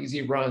of my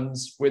easy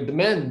runs with the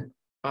men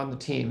on the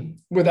team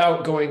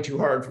without going too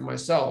hard for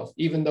myself,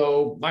 even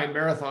though my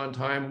marathon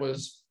time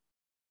was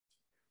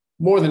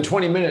more than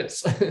 20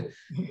 minutes,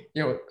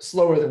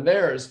 slower than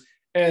theirs.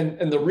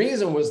 And the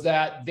reason was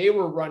that they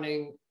were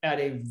running at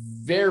a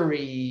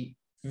very,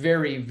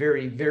 very,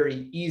 very,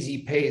 very easy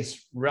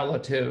pace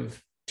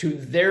relative to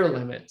their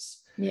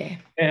limits. Yeah.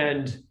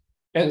 And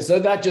so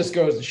that just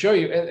goes to show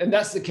you, and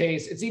that's the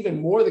case. It's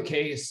even more the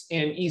case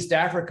in East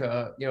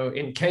Africa,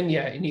 in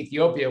Kenya, in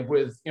Ethiopia,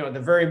 with, the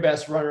very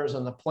best runners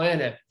on the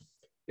planet.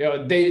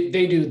 They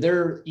do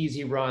their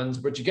easy runs,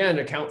 which again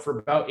account for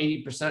about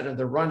 80% of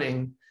the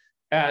running,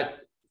 at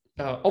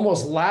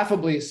almost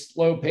laughably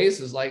slow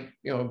paces, like,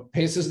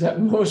 paces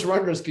that most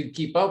runners could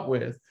keep up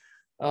with.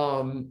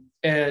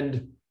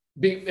 And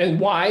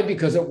why?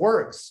 Because it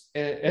works.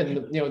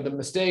 And the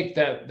mistake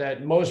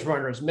that most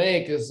runners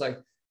make is like,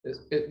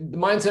 the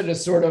mindset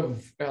is sort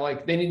of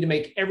like they need to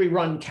make every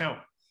run count.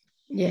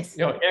 Yes.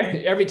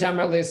 Every time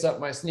I lace up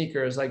my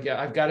sneakers, like,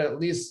 yeah, I've got to at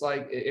least,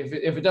 like, if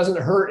it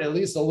doesn't hurt at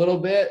least a little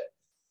bit,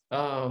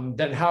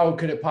 then how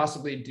could it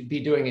possibly be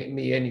doing it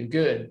me any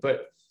good?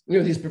 But,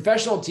 these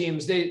professional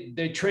teams,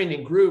 they train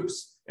in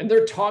groups and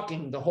they're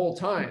talking the whole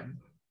time.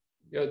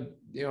 I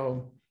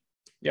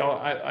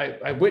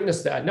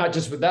witnessed that, not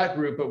just with that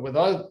group, but with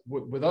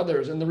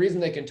others. And the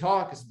reason they can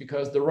talk is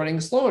because they're running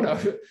slow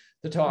enough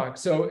to talk.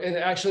 So, and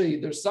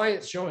actually there's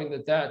science showing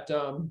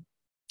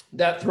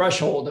that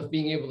threshold of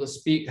being able to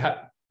speak,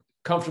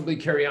 comfortably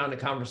carry on a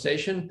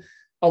conversation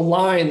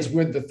aligns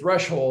with the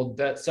threshold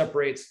that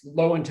separates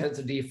low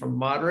intensity from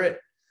moderate.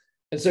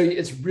 And so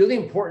it's really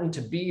important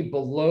to be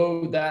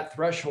below that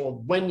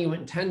threshold when you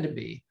intend to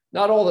be.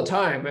 Not all the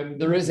time. I mean,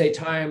 there is a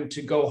time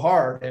to go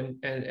hard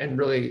and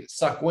really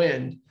suck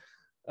wind.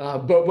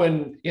 But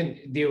when in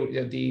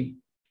the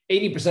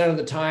 80% of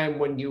the time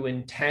when you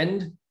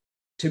intend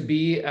to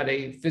be at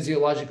a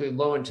physiologically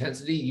low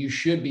intensity, you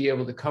should be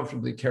able to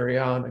comfortably carry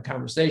on a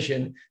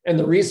conversation. And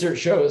the research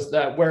shows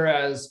that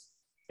whereas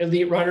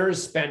elite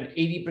runners spend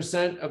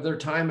 80% of their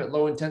time at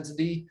low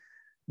intensity,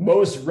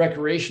 most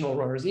recreational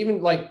runners,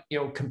 even like,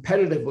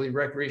 competitively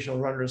recreational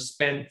runners,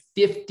 spend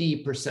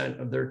 50%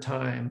 of their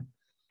time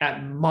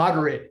at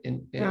moderate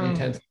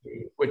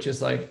intensity, which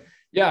is like,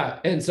 yeah.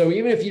 And so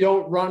even if you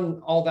don't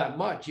run all that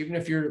much, even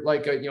if you're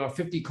like a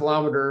 50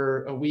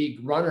 kilometer a week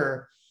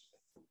runner,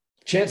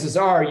 chances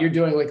are you're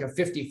doing like a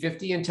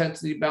 50-50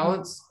 intensity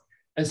balance.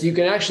 And so you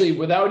can actually,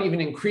 without even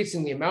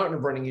increasing the amount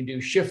of running you do,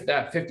 shift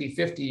that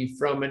 50-50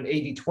 from an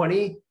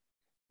 80-20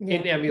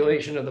 in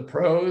emulation of the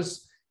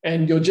pros,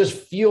 and you'll just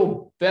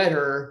feel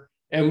better.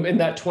 And in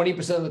that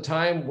 20% of the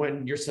time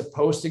when you're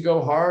supposed to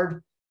go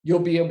hard, you'll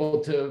be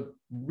able to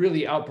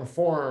really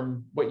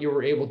outperform what you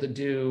were able to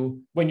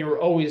do when you were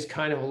always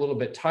kind of a little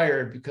bit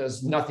tired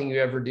because nothing you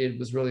ever did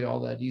was really all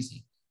that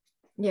easy.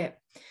 Yeah.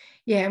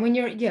 Yeah. And when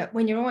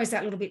you're always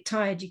that little bit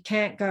tired, you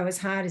can't go as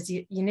hard as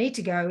you need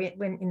to go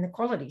when in the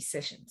quality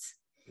sessions.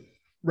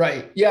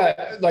 Right.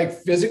 Yeah. Like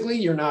physically,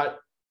 you're not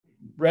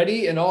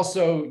ready. And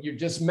also you're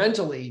just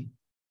mentally,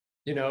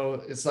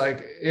 it's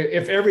like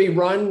if every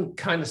run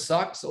kind of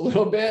sucks a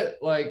little bit,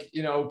 like,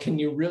 can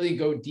you really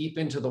go deep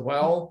into the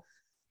well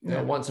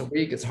once a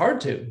week? It's hard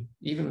to,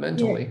 even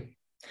mentally. Yeah.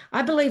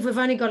 I believe we've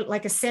only got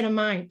like a set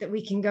amount that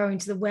we can go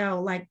into the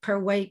well, like per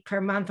week,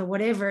 per month, or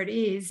whatever it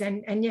is.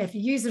 And yeah, if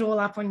you use it all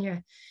up on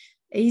your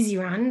easy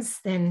runs,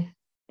 then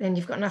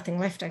you've got nothing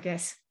left, I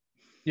guess.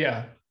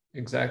 Yeah,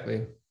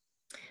 exactly.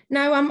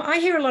 No, I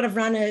hear a lot of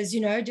runners,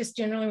 just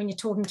generally when you're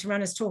talking to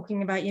runners,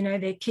 talking about,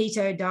 their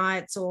keto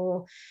diets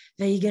or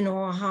vegan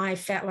or high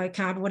fat, low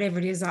carb, whatever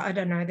it is. I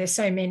don't know. There's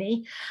so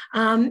many.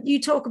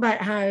 You talk about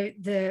how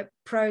the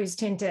pros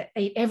tend to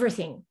eat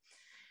everything.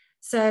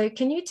 So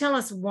can you tell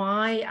us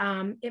why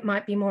it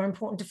might be more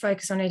important to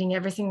focus on eating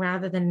everything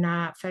rather than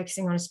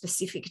focusing on a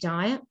specific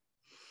diet?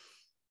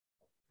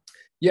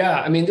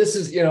 Yeah, I mean, this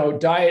is,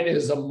 diet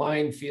is a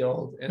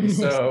minefield. And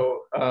so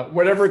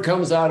whatever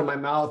comes out of my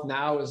mouth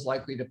now is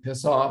likely to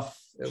piss off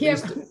at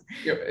least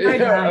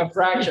a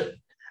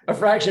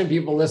fraction of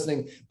people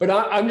listening. But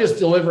I'm just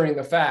delivering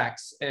the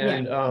facts.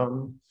 And,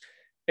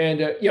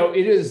 it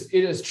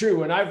is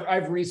true. And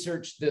I've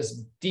researched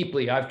this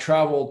deeply. I've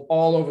traveled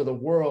all over the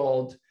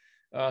world,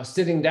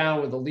 sitting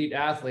down with elite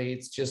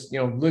athletes, just,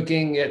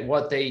 looking at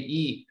what they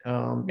eat,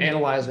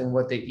 analyzing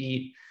what they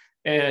eat.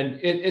 And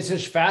it's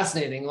just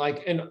fascinating,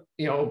 like in,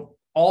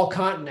 all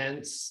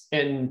continents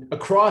and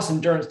across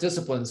endurance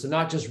disciplines. So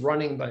not just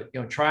running, but,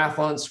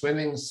 triathlon,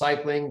 swimming,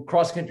 cycling,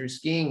 cross-country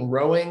skiing,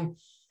 rowing.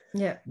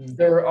 Yeah.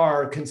 There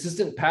are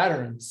consistent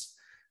patterns.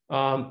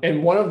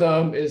 And one of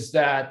them is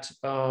that,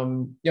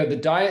 the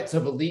diets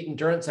of elite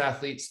endurance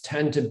athletes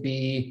tend to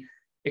be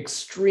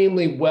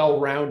extremely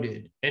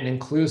well-rounded and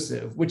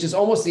inclusive, which is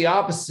almost the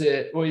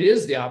opposite. Well, it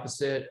is the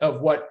opposite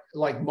of what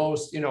like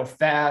most,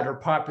 fad or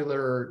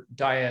popular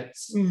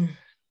diets.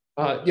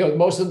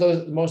 Most of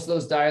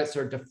those diets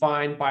are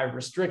defined by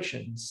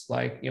restrictions,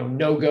 like,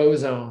 no-go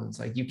zones,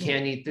 like you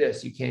can't eat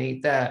this, you can't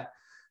eat that.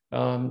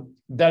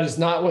 That is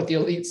not what the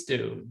elites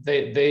do.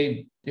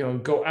 They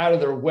go out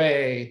of their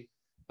way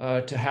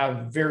to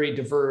have very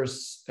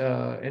diverse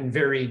and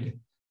varied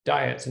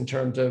diets in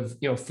terms of,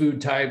 food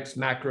types,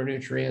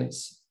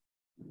 macronutrients.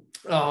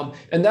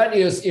 And that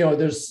is,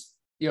 there's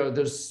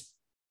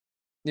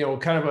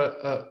kind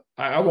of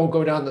I won't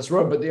go down this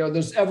road, but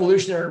there's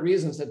evolutionary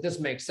reasons that this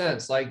makes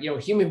sense. Like,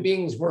 human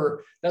beings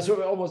that's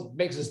what almost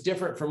makes us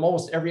different from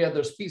almost every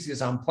other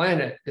species on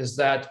planet, is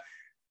that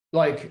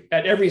like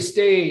at every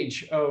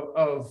stage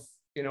of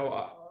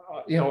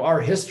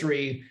our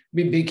history,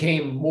 we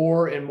became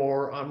more and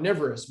more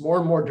omnivorous, more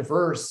and more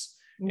diverse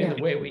in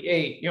the way we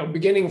ate,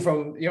 beginning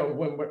from,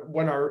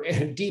 when our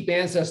deep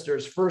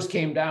ancestors first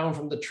came down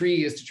from the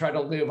trees to try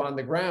to live on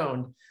the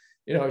ground,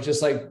 it's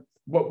just like,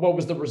 what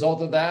was the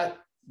result of that?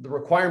 The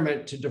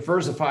requirement to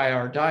diversify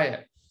our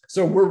diet.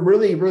 So we're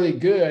really, really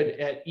good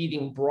at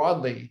eating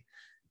broadly.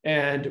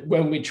 And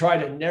when we try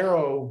to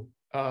narrow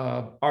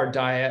our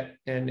diet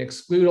and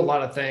exclude a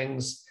lot of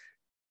things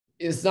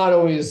is not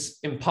always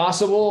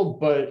impossible,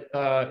 but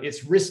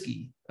it's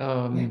risky.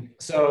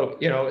 So,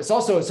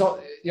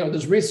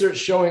 there's research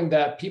showing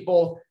that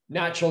people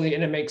naturally,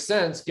 and it makes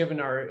sense given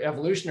our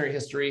evolutionary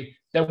history,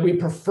 that we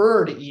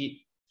prefer to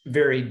eat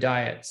varied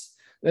diets.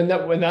 And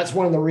that's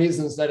one of the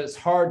reasons that it's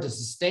hard to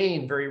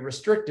sustain very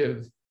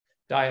restrictive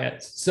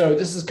diets. So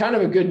this is kind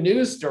of a good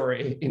news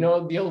story. The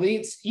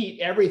elites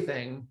eat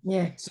everything.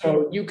 Yeah.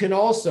 So you can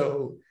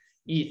also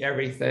eat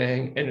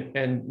everything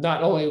and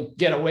not only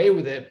get away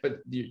with it, but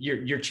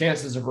your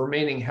chances of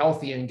remaining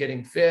healthy and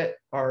getting fit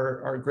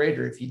are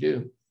greater if you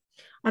do.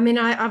 I mean,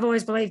 I've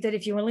always believed that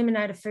if you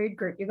eliminate a food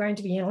group, you're going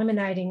to be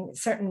eliminating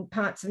certain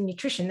parts of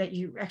nutrition that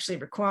you actually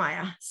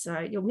require. So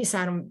you'll miss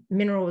out on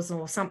minerals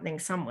or something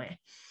somewhere.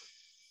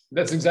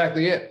 That's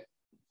exactly it.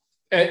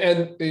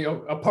 And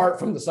apart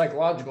from the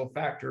psychological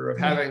factor of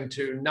having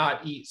to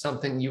not eat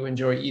something you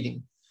enjoy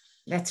eating.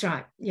 That's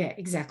right. Yeah,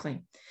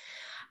 exactly.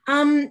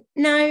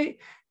 Now,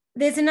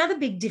 there's another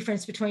big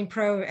difference between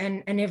pro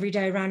and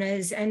everyday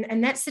runners,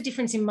 and that's the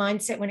difference in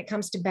mindset when it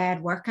comes to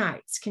bad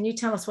workouts. Can you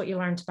tell us what you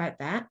learned about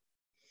that?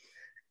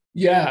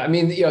 Yeah, I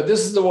mean,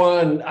 this is the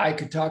one I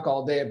could talk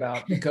all day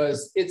about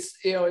because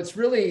it's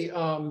really,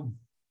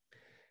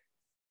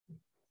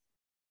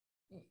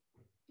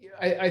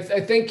 I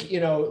think,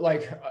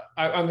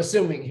 I'm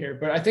assuming here,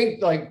 but I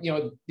think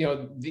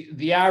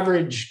the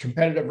average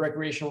competitive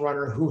recreational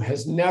runner who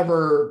has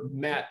never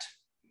met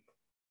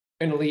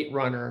an elite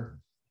runner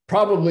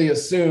probably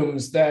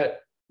assumes that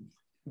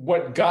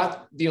what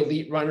got the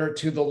elite runner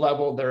to the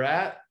level they're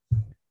at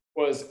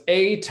was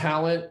A,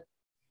 talent,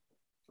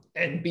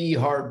 and B,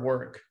 hard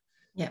work.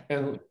 Yeah.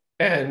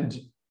 And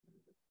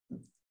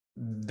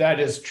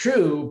that is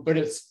true, but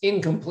it's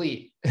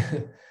incomplete.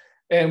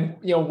 And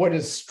what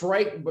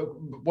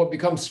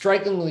becomes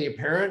strikingly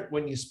apparent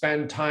when you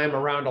spend time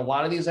around a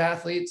lot of these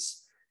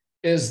athletes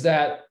is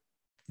that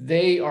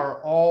they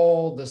are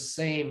all the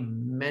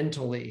same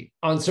mentally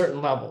on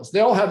certain levels.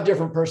 They all have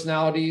different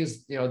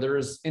personalities. They're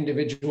as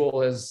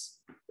individual as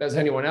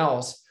anyone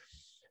else.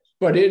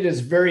 But it is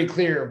very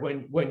clear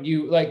when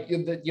you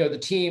the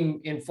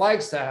team in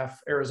Flagstaff,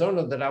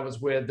 Arizona that I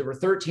was with, there were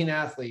 13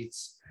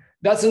 athletes.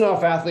 That's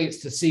enough athletes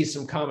to see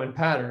some common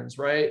patterns,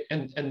 right?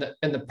 And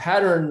the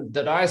pattern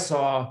that I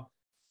saw,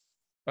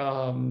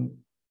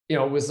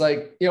 was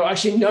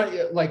actually not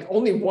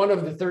only one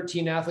of the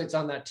 13 athletes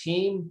on that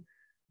team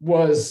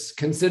was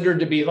considered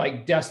to be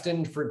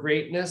destined for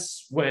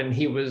greatness when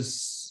he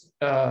was,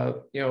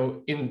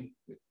 in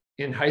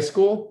high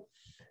school.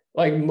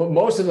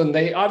 Most of them,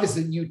 they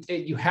obviously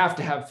you have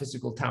to have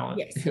physical talent,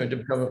 yes, to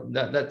become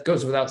that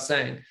goes without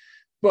saying.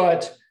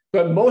 But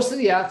most of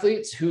the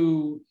athletes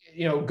who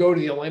go to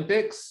the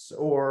Olympics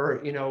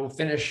or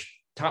finish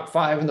top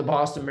 5 in the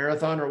Boston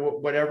Marathon or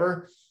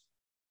whatever,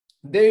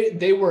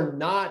 they were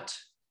not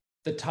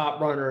the top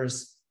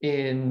runners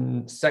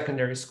in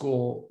secondary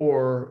school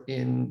or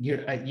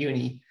at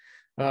uni.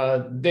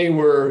 They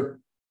were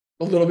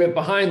a little bit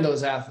behind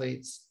those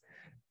athletes.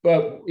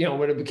 But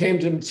when it became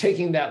to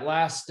taking that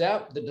last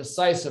step, the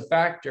decisive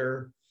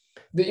factor,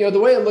 the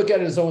way I look at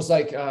it is almost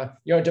like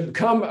to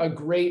become a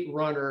great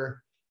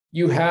runner,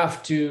 you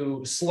have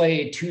to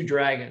slay 2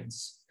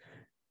 dragons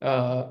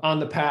on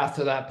the path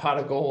to that pot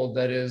of gold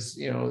that is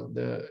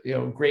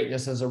the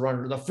greatness as a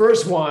runner. The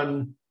first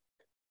one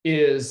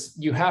is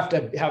you have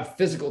to have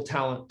physical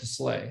talent to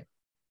slay.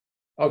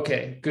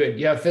 Okay, good.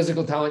 You have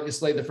physical talent, you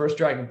slay the first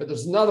dragon, but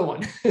there's another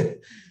one.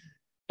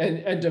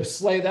 And to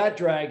slay that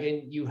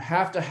dragon, you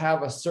have to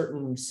have a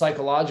certain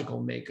psychological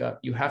makeup.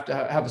 You have to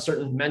have a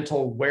certain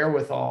mental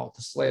wherewithal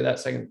to slay that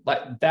second.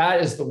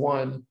 That is the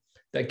one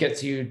that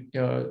gets you,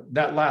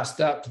 that last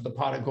step to the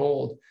pot of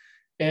gold.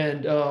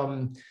 And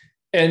there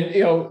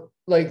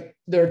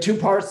are 2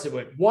 parts to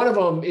it. One of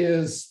them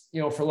is,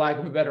 for lack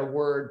of a better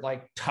word,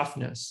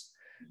 toughness,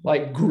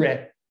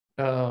 grit,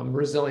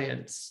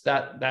 resilience,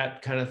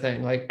 that kind of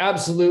thing.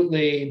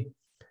 Absolutely.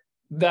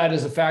 That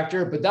is a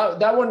factor, but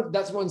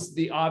that's one's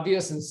the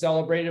obvious and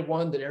celebrated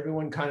one that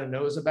everyone kind of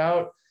knows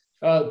about.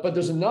 But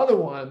there's another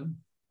one,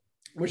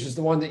 which is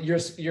the one that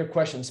your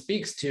question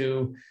speaks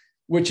to,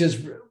 which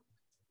is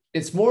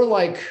it's more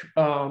like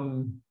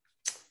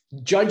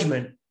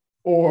judgment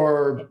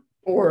or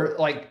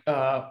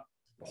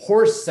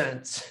horse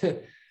sense.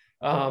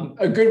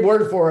 A good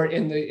word for it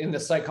in the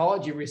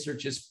psychology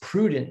research is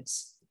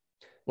prudence.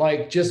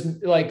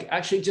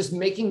 Just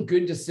making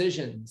good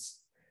decisions,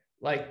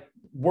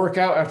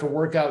 workout after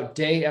workout,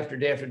 day after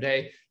day after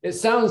day. It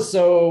sounds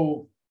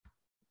so,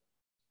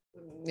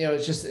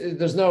 it's just,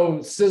 there's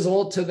no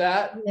sizzle to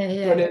that,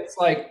 but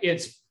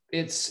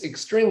it's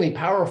extremely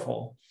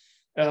powerful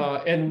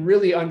and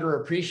really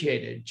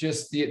underappreciated.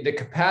 Just the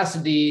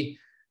capacity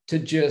to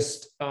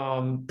just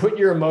put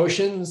your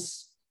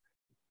emotions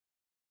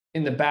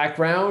in the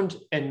background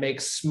and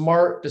make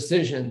smart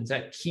decisions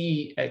at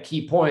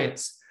key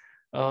points.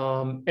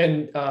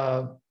 And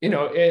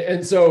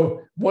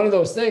so one of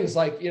those things,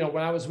 when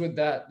I was with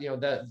that,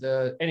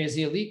 the NAZ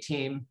elite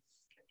team,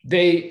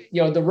 the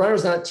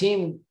runners on that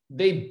team,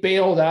 they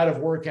bailed out of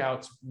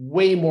workouts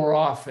way more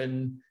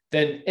often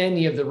than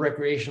any of the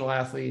recreational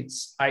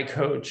athletes I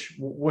coach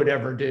would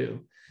ever do.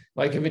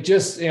 Like if it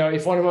just,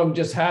 if one of them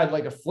just had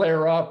like a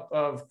flare up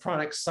of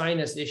chronic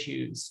sinus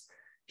issues,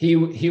 he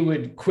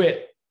would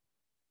quit,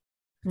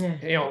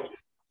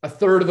 a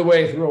third of the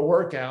way through a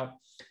workout.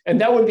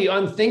 And that would be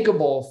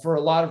unthinkable for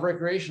a lot of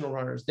recreational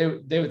runners. They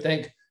would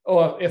think,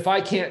 oh, if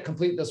I can't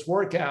complete this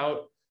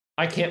workout,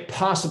 I can't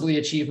possibly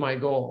achieve my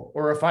goal.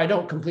 Or if I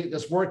don't complete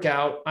this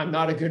workout, I'm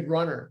not a good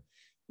runner.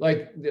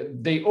 Like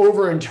they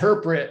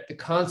overinterpret the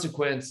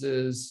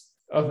consequences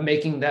of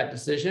making that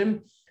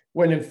decision.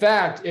 When in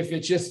fact,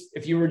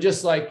 if you were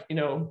just like,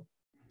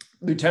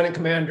 Lieutenant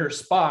Commander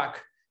Spock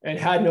and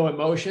had no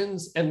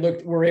emotions and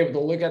were able to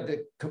look at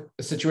the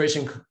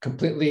situation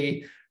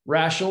completely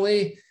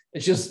rationally,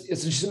 it's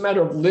just a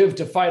matter of live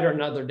to fight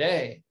another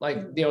day.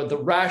 Like, the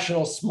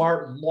rational,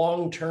 smart,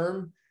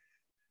 long-term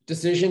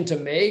decision to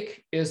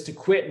make is to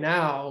quit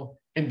now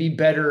and be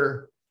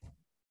better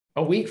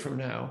a week from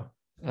now.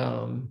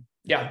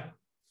 Yeah.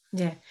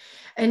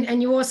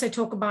 And you also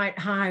talk about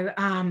how,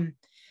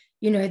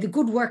 the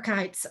good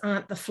workouts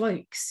aren't the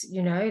flukes,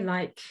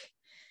 like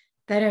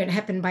they don't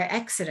happen by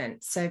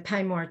accident. So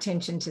pay more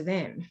attention to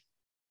them.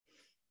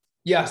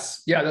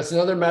 Yes. Yeah. That's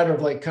another matter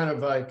of like, kind of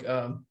like,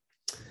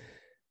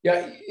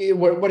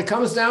 what it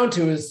comes down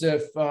to is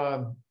if,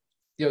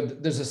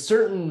 there's a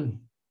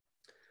certain,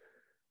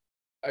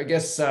 I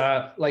guess,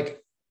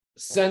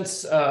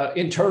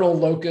 internal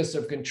locus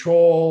of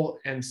control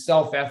and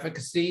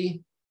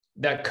self-efficacy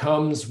that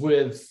comes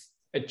with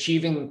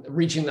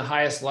reaching the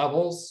highest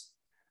levels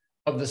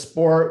of the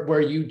sport, where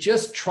you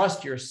just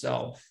trust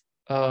yourself,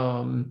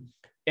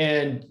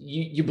 and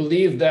you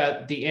believe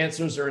that the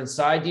answers are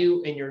inside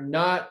you, and you're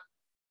not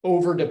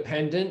over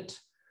dependent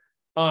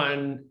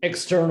on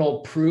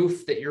external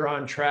proof that you're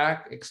on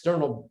track,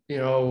 external,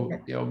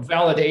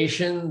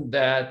 validation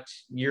that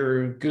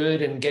you're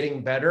good and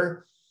getting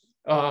better,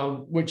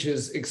 which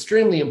is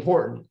extremely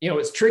important.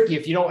 It's tricky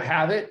if you don't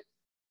have it.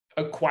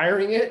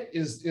 Acquiring it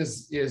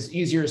is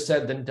easier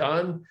said than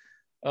done,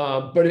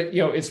 but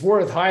it's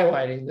worth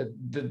highlighting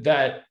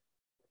that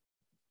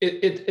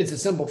it's a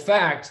simple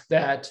fact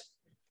that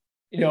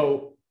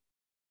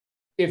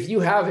if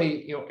you have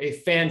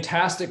a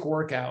fantastic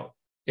workout,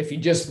 if you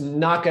just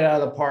knock it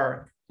out of the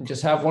park and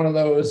just have one of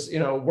those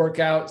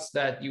workouts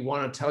that you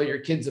want to tell your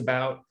kids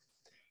about,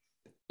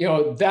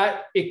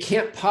 that it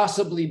can't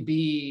possibly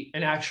be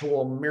an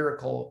actual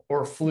miracle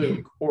or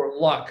fluke or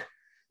luck.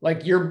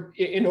 Like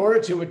in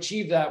order to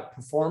achieve that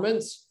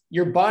performance,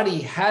 your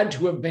body had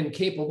to have been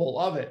capable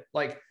of it.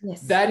 Like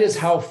that is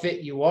how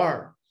fit you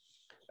are.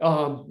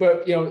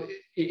 But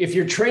if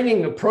you're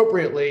training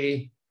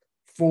appropriately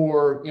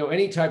for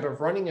any type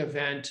of running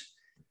event,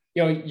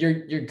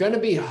 you're going to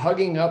be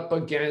hugging up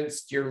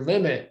against your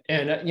limit.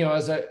 And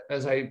as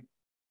I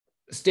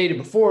stated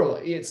before,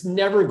 it's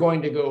never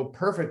going to go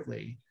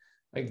perfectly.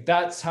 Like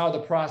that's how the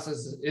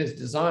process is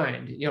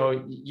designed.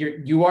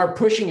 You are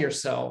pushing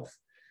yourself.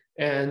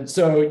 And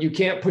so you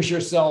can't push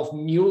yourself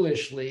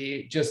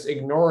mulishly, just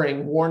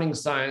ignoring warning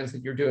signs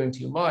that you're doing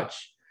too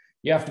much.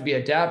 You have to be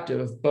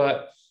adaptive.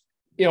 But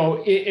in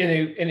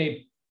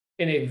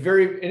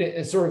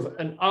a sort of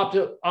an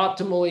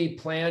optimally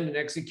planned and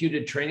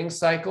executed training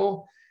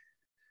cycle,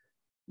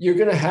 you're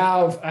going to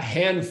have a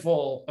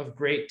handful of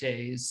great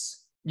days.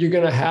 You're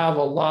going to have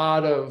a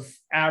lot of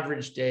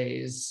average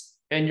days,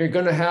 and you're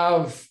going to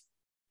have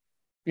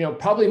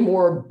probably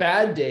more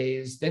bad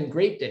days than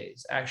great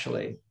days,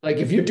 actually, like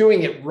if you're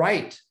doing it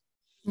right.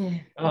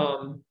 And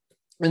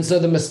so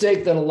the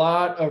mistake that a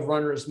lot of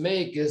runners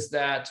make is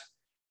that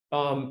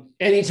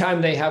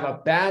anytime they have a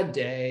bad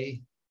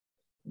day,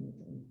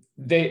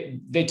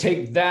 they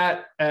take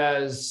that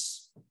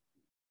as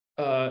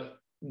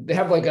they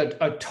have like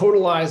a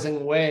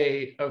totalizing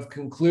way of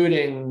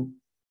concluding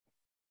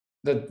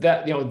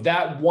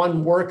that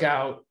one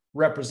workout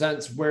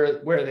represents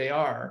where they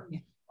are.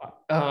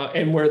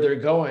 And where they're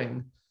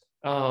going.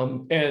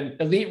 And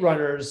elite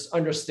runners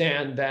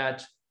understand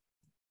that,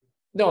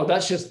 no,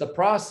 that's just the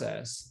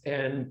process.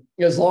 And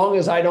as long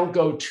as I don't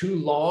go too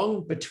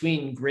long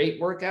between great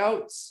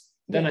workouts,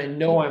 then I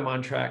know I'm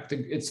on track.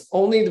 It's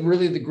only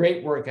really the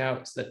great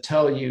workouts that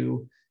tell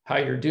you how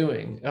you're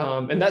doing.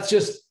 And that's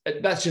just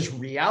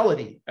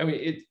reality. I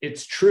mean,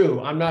 it's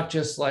true. I'm not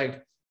just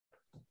like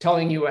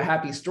telling you a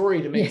happy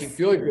story to make you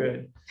feel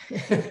good.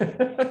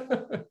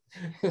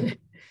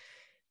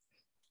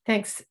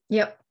 Thanks.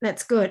 Yep,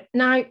 that's good.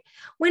 Now,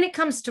 when it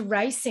comes to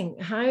racing,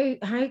 how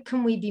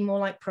can we be more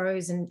like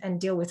pros and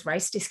deal with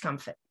race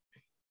discomfort?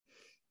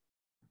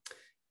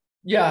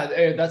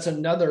 Yeah, that's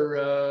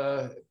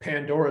another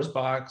Pandora's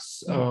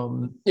box.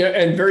 And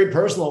very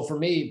personal for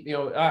me.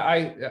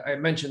 I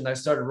mentioned I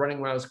started running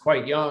when I was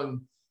quite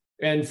young,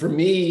 and for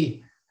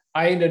me,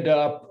 I ended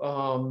up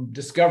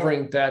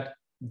discovering that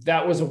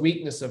was a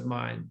weakness of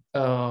mine.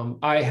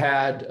 I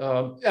had,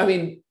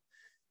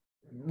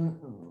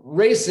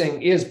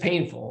 racing is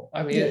painful.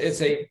 I mean, this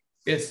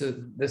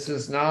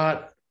is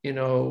not,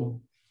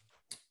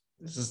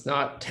 This is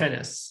not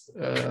tennis.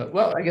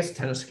 Well, I guess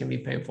tennis can be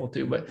painful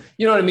too, but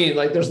you know what I mean?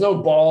 Like there's no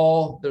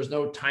ball, there's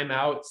no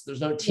timeouts,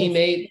 there's no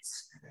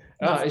teammates.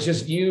 It's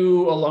just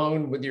you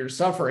alone with your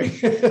suffering.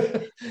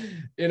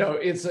 You know,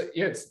 it's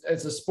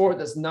a sport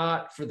that's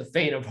not for the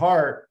faint of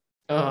heart.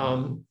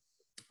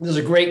 There's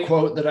a great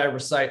quote that I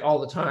recite all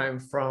the time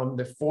from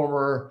the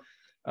former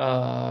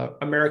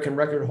American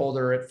record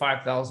holder at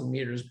 5,000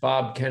 meters,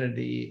 Bob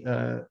Kennedy,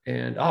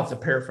 and I'll have to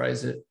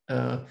paraphrase it.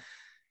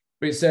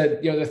 But he said,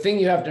 you know, the thing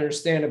you have to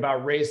understand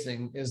about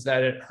racing is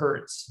that it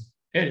hurts.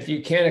 And if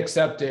you can't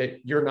accept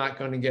it, you're not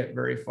going to get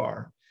very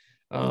far.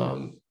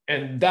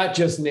 And that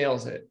just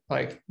nails it.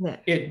 Like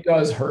it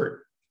does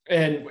hurt.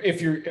 And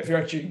if you're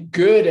actually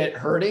good at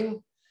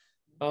hurting,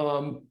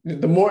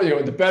 the more, you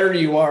know, the better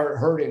you are at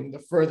hurting, the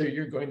further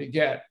you're going to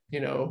get,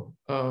 you know.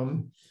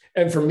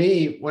 And for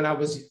me, when I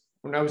was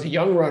a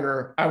young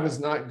runner, I was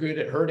not good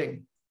at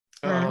hurting.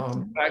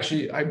 I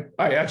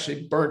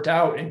actually burnt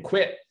out and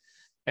quit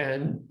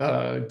and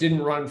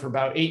didn't run for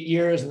about 8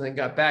 years, and then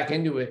got back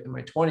into it in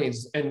my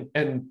 20s.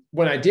 And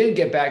when I did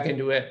get back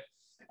into it,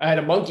 I had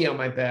a monkey on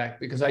my back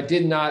because I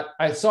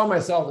saw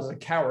myself as a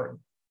coward.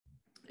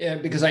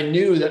 And because I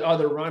knew that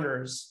other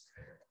runners,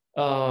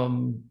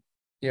 you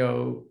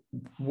know,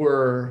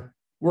 were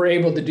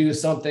able to do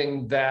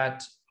something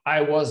that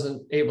I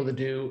wasn't able to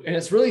do. And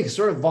it's really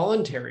sort of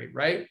voluntary,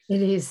 right?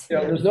 It is. You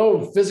know, there's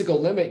no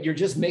physical limit. You're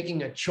just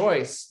making a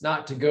choice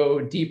not to go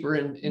deeper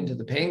into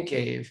the pain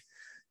cave.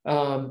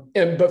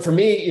 But for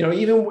me, you know,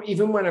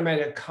 even when I'm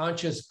at a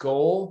conscious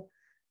goal,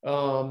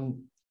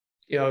 you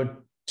know,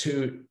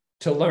 to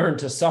learn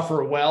to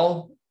suffer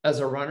well as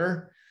a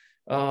runner,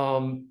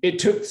 it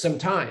took some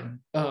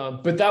time,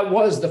 but that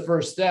was the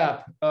first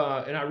step.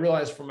 And I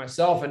realized for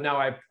myself, and now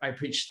I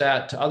preach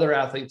that to other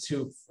athletes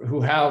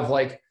who have,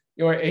 like,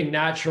 you know, a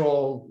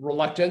natural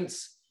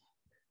reluctance,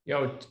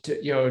 just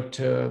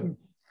to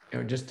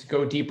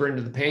go deeper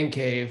into the pain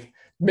cave.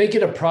 Make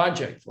it a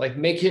project, like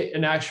make it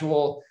an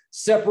actual,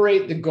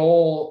 separate the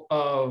goal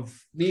of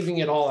leaving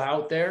it all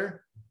out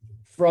there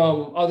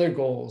from other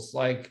goals,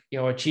 like, you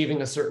know,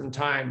 achieving a certain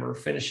time or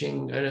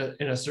finishing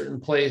in a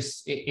certain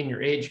place in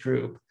your age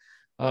group.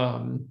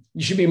 You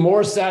should be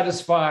more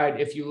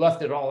satisfied if you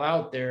left it all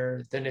out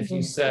there than if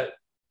you set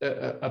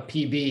a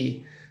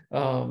PB.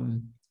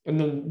 And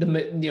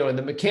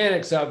the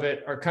mechanics of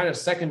it are kind of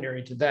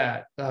secondary to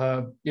that.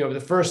 You know,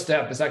 the first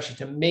step is actually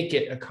to make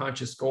it a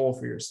conscious goal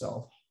for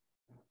yourself.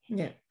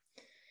 Yeah.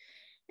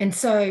 And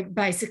so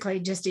basically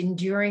just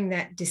enduring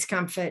that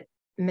discomfort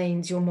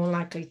means you're more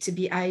likely to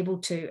be able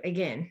to,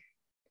 again.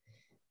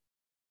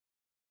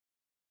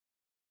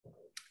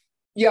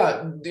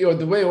 Yeah. You know,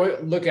 the way I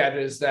look at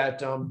it is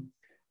that,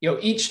 you know,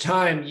 each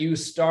time you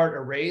start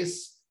a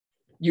race,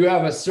 you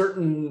have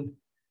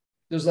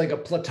there's like a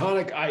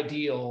platonic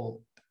ideal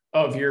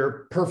of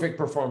your perfect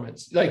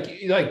performance.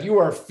 Like you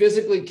are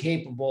physically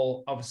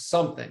capable of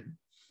something.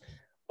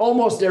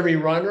 Almost every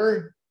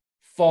runner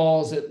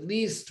falls at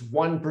least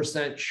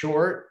 1%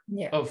 short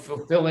of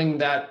fulfilling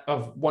that,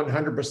 of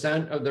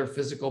 100% of their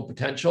physical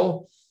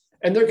potential.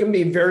 And there can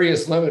be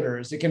various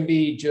limiters. It can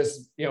be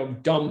just, you know,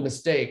 dumb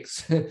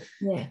mistakes, you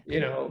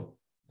know,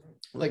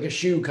 like a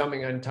shoe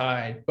coming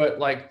untied, but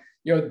like,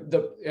 you know,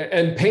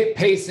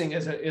 pacing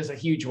is a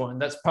huge one.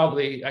 That's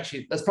probably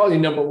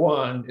number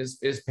one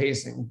is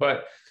pacing.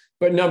 But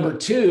number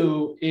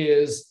two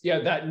is,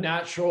 that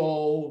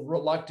natural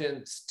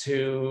reluctance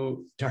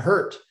to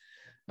hurt,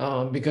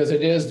 because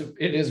it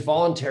is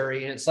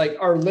voluntary. And it's like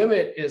our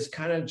limit is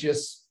kind of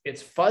just,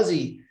 it's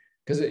fuzzy,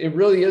 because it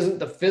really isn't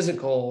the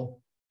physical.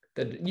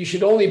 That you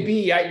should only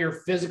be at your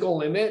physical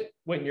limit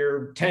when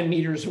you're 10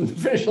 meters from the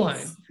finish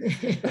line.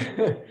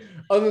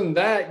 Other than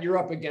that, you're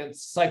up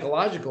against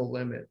psychological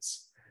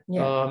limits.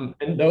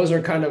 And those are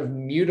kind of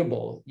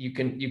mutable. You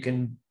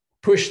can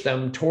push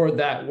them toward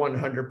that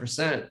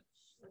 100%.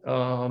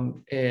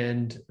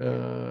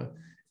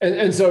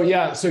 And so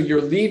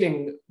you're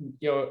leaving,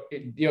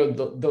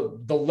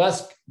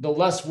 the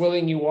less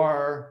willing you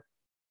are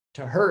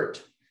to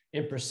hurt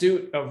in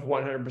pursuit of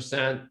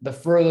 100%, the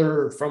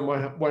further from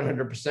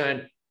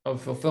 100% of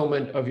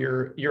fulfillment of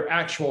your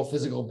actual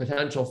physical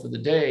potential for the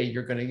day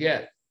you're going to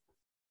get.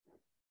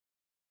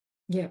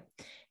 Yeah.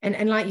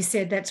 And like you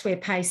said, that's where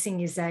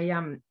pacing is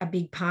a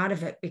big part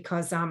of it,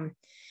 because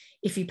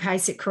if you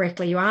pace it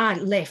correctly, you are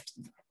left,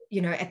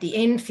 at the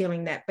end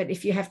feeling that. But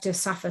if you have to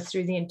suffer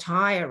through the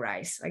entire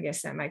race, I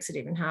guess that makes it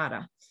even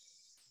harder.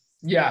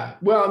 Yeah.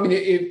 Well, I mean,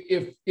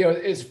 if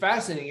it's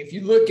fascinating. If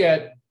you look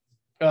at,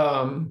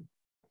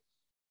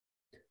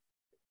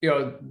 there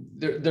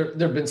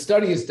have been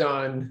studies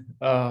done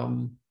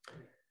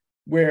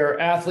where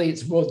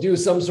athletes will do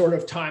some sort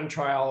of time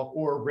trial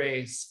or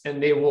race,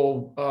 and they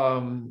will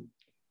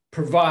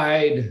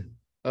provide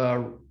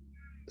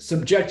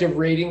subjective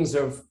ratings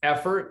of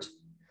effort.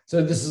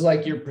 So this is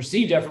like your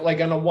perceived effort,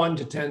 like on a 1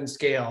 to 10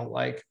 scale,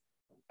 like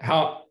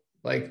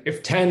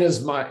if 10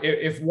 is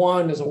if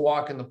 1 is a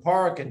walk in the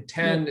park and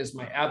 10 is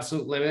my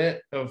absolute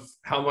limit of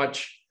how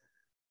much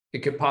it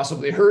could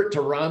possibly hurt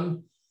to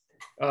run.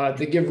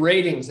 They give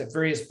ratings at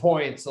various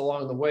points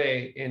along the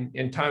way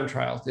in time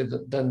trials. They've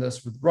done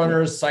this with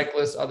runners,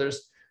 cyclists,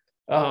 others.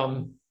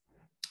 And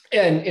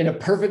in a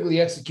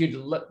perfectly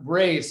executed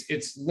race,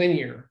 it's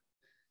linear.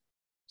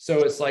 So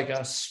it's like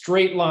a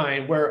straight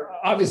line where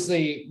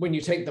obviously when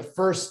you take the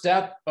first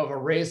step of a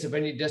race of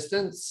any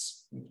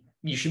distance,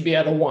 you should be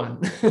at a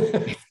 1.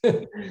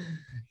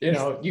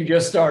 You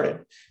just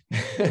started.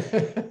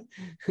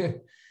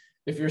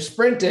 If you're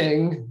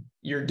sprinting,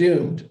 you're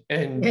doomed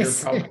and you're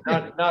probably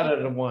not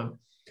at a 1.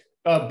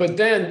 But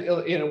then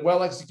in a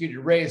well-executed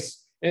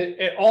race,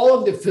 all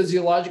of the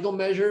physiological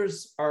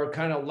measures are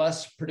kind of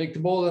less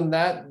predictable than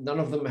that. None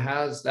of them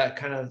has that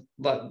kind of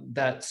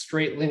that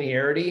straight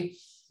linearity.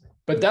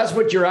 But that's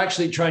what you're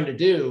actually trying to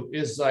do,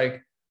 is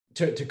like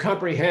to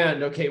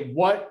comprehend, okay,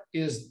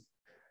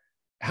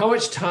 how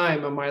much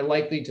time am I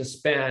likely to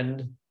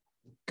spend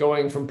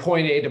going from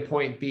point A to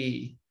point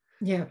B?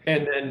 Yeah.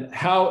 And then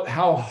how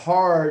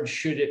hard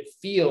should it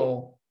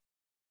feel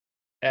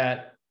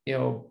at,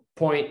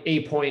 point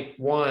A, point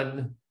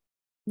 1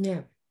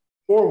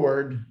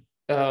 forward?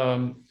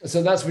 So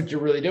that's what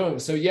you're really doing.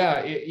 So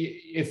yeah,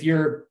 if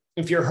you're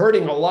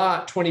hurting a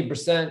lot,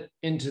 20%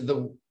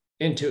 into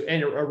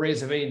a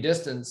race of any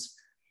distance,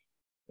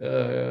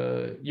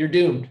 you're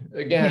doomed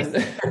again.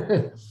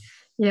 Yes.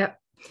 Yeah.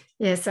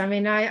 Yes. I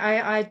mean,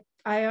 I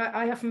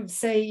often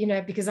see,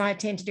 because I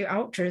tend to do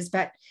ultras,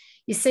 but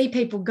you see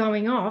people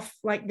going off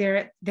like they're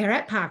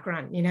at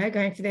parkrun,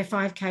 going for their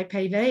 5K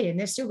PB, and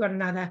they've still got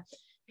another,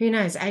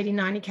 80,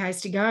 90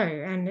 Ks to go.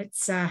 And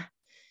it's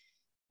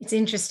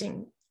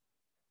interesting.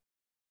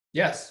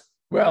 Yes.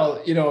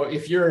 Well,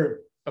 if you're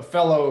a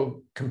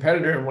fellow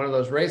competitor in one of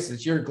those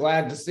races, you're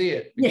glad to see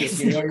it,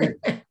 because you're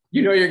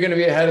going to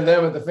be ahead of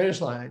them at the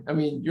finish line. I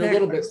mean, you're a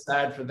little bit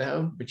sad for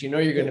them, but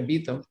you're going to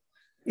beat them.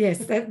 Yes,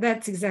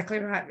 that's exactly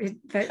right.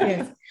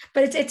 Yes.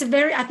 But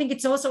I think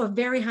it's also a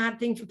very hard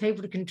thing for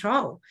people to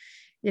control,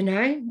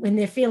 when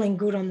they're feeling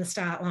good on the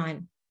start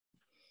line.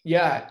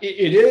 Yeah,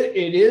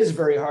 it is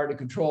very hard to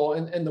control.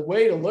 And the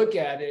way to look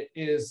at it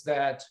is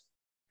that,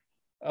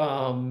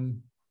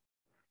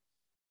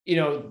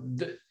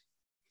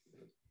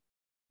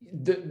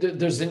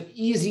 there's an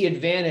easy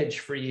advantage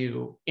for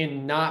you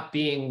in not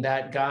being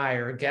that guy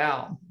or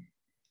gal.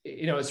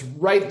 It's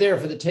right there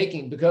for the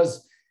taking,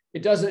 because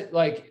it doesn't,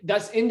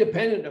 that's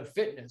independent of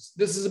fitness.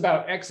 This is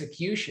about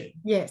execution.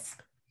 Yes.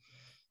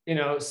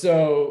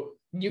 So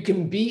you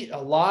can beat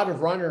a lot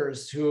of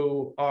runners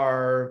who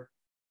are,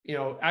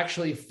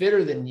 actually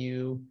fitter than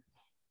you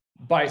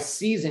by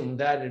seizing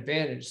that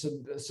advantage.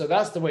 So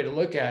that's the way to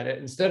look at it.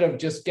 Instead of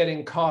just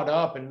getting caught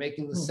up and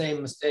making the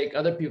same mistake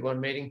other people are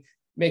making,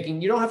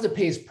 you don't have to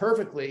pace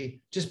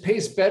perfectly, just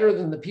pace better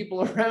than the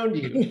people around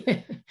you.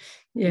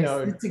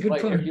 Yes, it's a good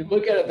point. If you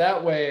look at it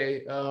that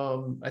way,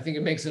 I think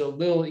it makes it a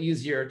little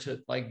easier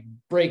to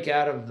break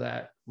out of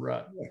that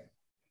rut.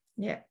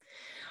 Yeah.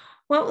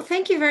 Well,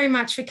 thank you very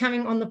much for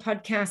coming on the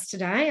podcast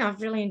today.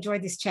 I've really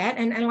enjoyed this chat.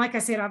 And like I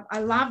said, I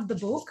love the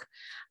book.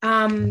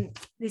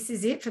 This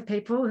is it for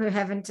people who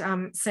haven't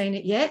seen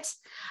it yet.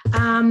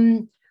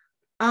 I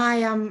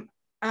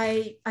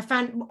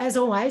find, as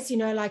always,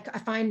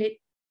 I find it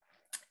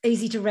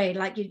easy to read.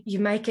 You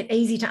make it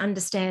easy to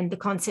understand the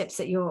concepts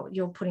that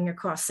you're putting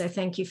across. So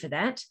thank you for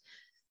that.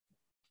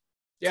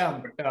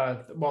 Yeah.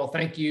 Well,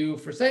 thank you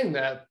for saying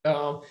that.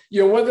 One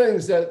of the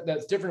things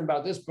that's different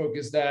about this book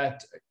is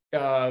that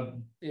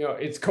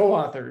it's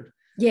co-authored.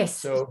 Yes.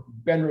 So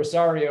Ben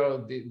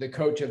Rosario, the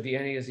coach of the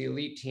NAZ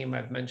Elite team,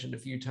 I've mentioned a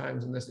few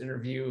times in this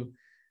interview,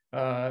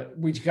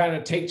 we kind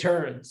of take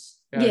turns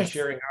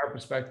sharing our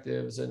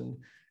perspectives. And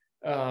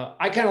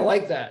I kind of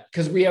like that,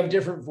 because we have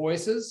different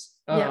voices.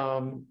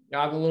 I'm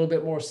a little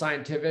bit more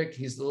scientific.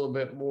 He's a little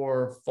bit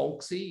more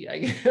folksy,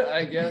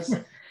 I guess.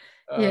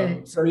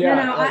 So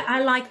yeah. No,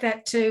 I like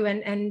that too.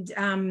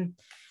 And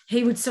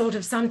he would sort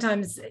of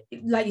sometimes,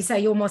 like you say,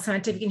 you're more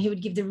scientific, and he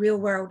would give the real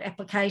world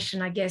application,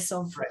 I guess,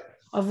 of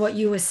what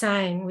you were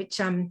saying, which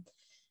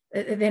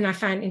then I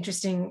find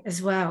interesting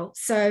as well.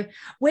 So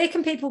where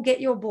can people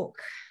get your book?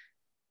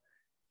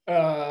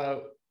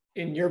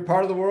 In your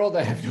part of the world,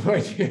 I have no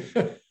idea.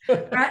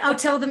 Right, I'll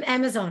tell them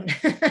Amazon.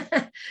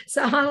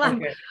 So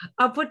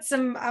I'll put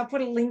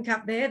a link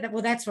up there.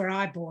 That's where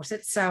I bought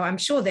it. So I'm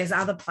sure there's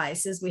other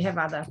places. We have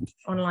other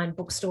online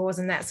bookstores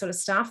and that sort of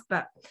stuff,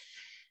 but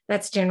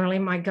that's generally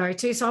my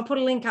go-to. So I'll put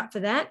a link up for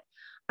that.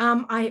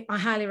 I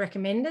highly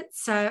recommend it.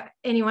 So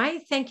anyway,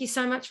 thank you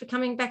so much for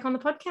coming back on the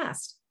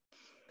podcast.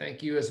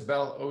 Thank you,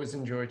 Isabel. Always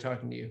enjoy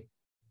talking to you.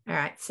 All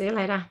right. See you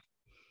later.